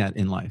missing that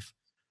in life,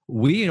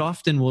 we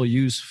often will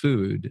use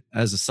food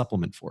as a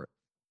supplement for it.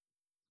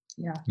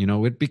 Yeah.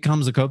 It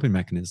becomes a coping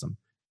mechanism.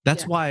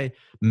 That's why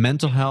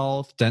mental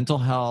health, dental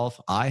health,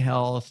 eye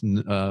health,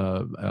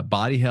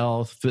 body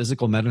health,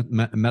 physical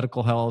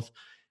medical health,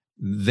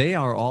 they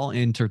are all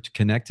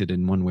interconnected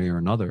in one way or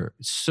another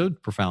so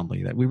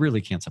profoundly that we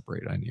really can't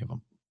separate any of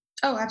them.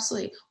 Oh,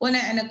 absolutely. Well,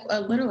 and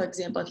a literal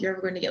example, if you're ever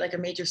going to get like a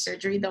major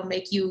surgery, they'll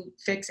make you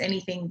fix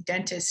anything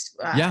dentistry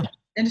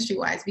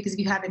wise, because if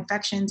you have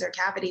infections or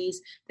cavities,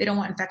 they don't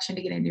want infection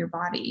to get into your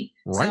body.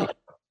 Right. So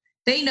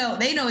they know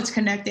it's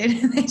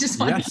connected. They just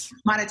want to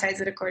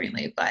monetize it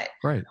accordingly. But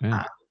right.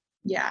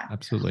 Yeah,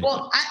 absolutely.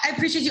 Well, I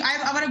appreciate you.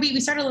 I want to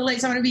we started a little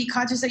late, so I want to be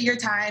conscious of your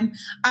time.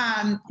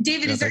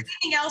 David, is there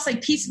anything else,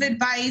 like piece of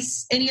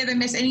advice, any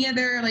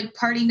other like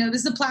parting note?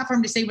 This is a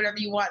platform to say whatever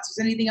you want. So is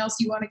there anything else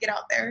you want to get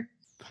out there?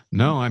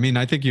 No, I mean,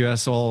 I think you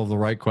asked all of the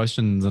right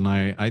questions, and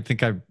I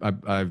think I've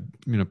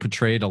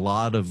portrayed a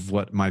lot of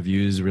what my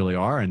views really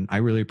are, and I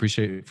really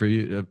appreciate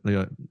you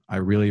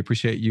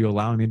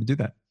allowing me to do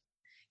that.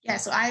 Yeah,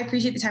 so I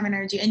appreciate the time and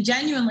energy, and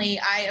genuinely,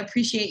 I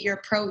appreciate your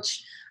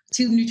approach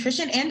to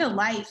nutrition and to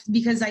life,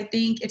 because I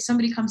think if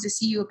somebody comes to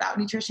see you about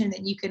nutrition,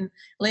 then you can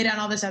lay down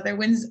all this other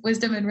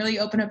wisdom and really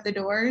open up the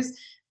doors.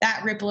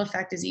 That ripple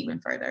effect is even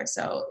further.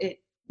 So it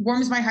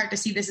warms my heart to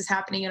see this is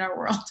happening in our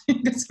world.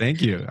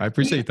 Thank you. I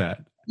appreciate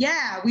that.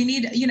 Yeah, we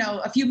need,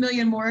 a few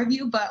million more of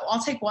you, but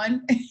I'll take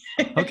one.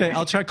 Okay,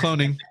 I'll try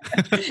cloning.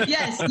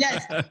 Yes.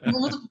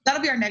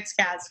 That'll be our next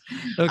cast.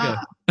 Okay.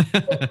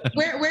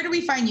 Where do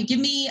we find you?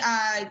 Give me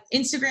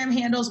Instagram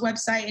handles,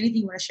 website, anything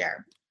you want to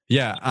share.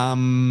 Yeah,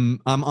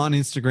 I'm on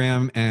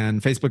Instagram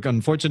and Facebook.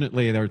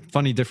 Unfortunately, they're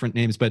funny different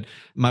names, but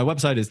my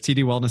website is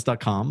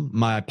tdwellness.com.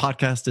 My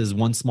podcast is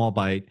One Small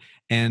Bite,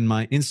 and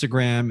my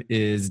Instagram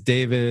is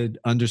David_TD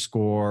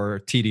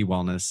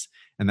Wellness.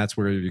 And that's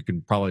where you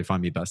can probably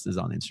find me best, is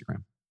on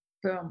Instagram.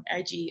 Boom.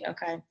 IG.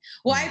 Okay.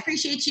 Well, I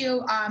appreciate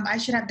you. I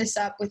should have this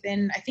up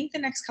within, I think, the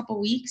next couple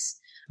weeks.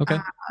 Okay.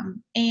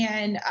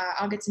 And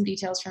I'll get some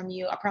details from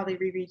you. I'll probably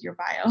reread your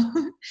bio.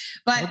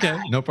 But okay,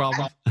 no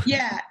problem.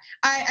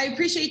 I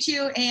appreciate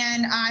you.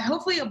 And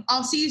hopefully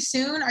I'll see you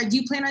soon. Do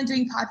you plan on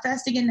doing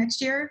PodFest again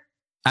next year?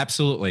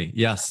 Absolutely.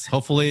 Yes.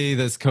 Hopefully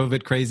this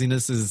COVID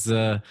craziness is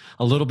a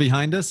little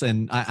behind us.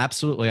 And I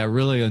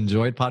really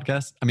enjoyed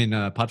PodFest. And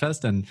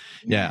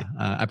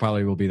I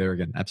probably will be there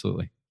again.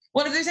 Absolutely.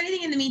 Well, if there's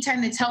anything in the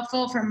meantime that's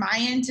helpful from my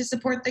end to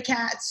support the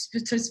cast,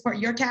 to support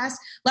your cast,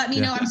 let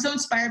me know. I'm so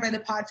inspired by the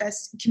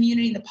PodFest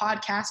community, the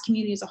podcast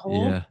community as a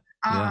whole.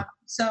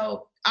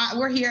 So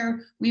we're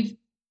here.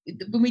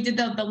 When we did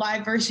the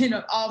live version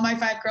of all my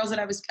 5 girls that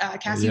I was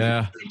casting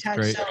in touch.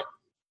 Great. So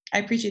I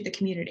appreciate the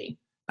community.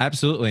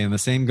 Absolutely. And the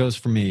same goes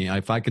for me.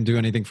 If I can do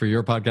anything for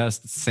your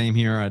podcast, same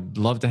here. I'd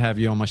love to have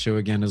you on my show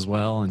again as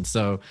well. And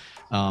so,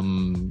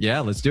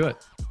 let's do it.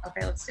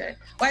 Okay, let's do it.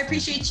 Well, I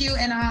appreciate you,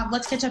 and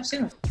let's catch up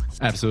soon.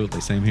 Absolutely.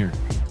 Same here.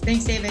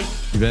 Thanks, David.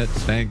 You bet.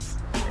 Thanks.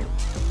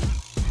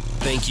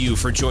 Thank you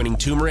for joining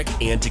Turmeric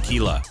and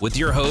Tequila with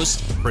your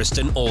host,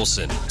 Kristen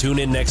Olson. Tune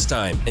in next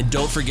time, and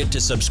don't forget to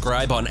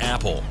subscribe on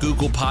Apple,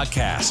 Google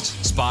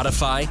Podcasts,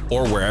 Spotify,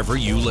 or wherever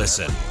you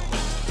listen.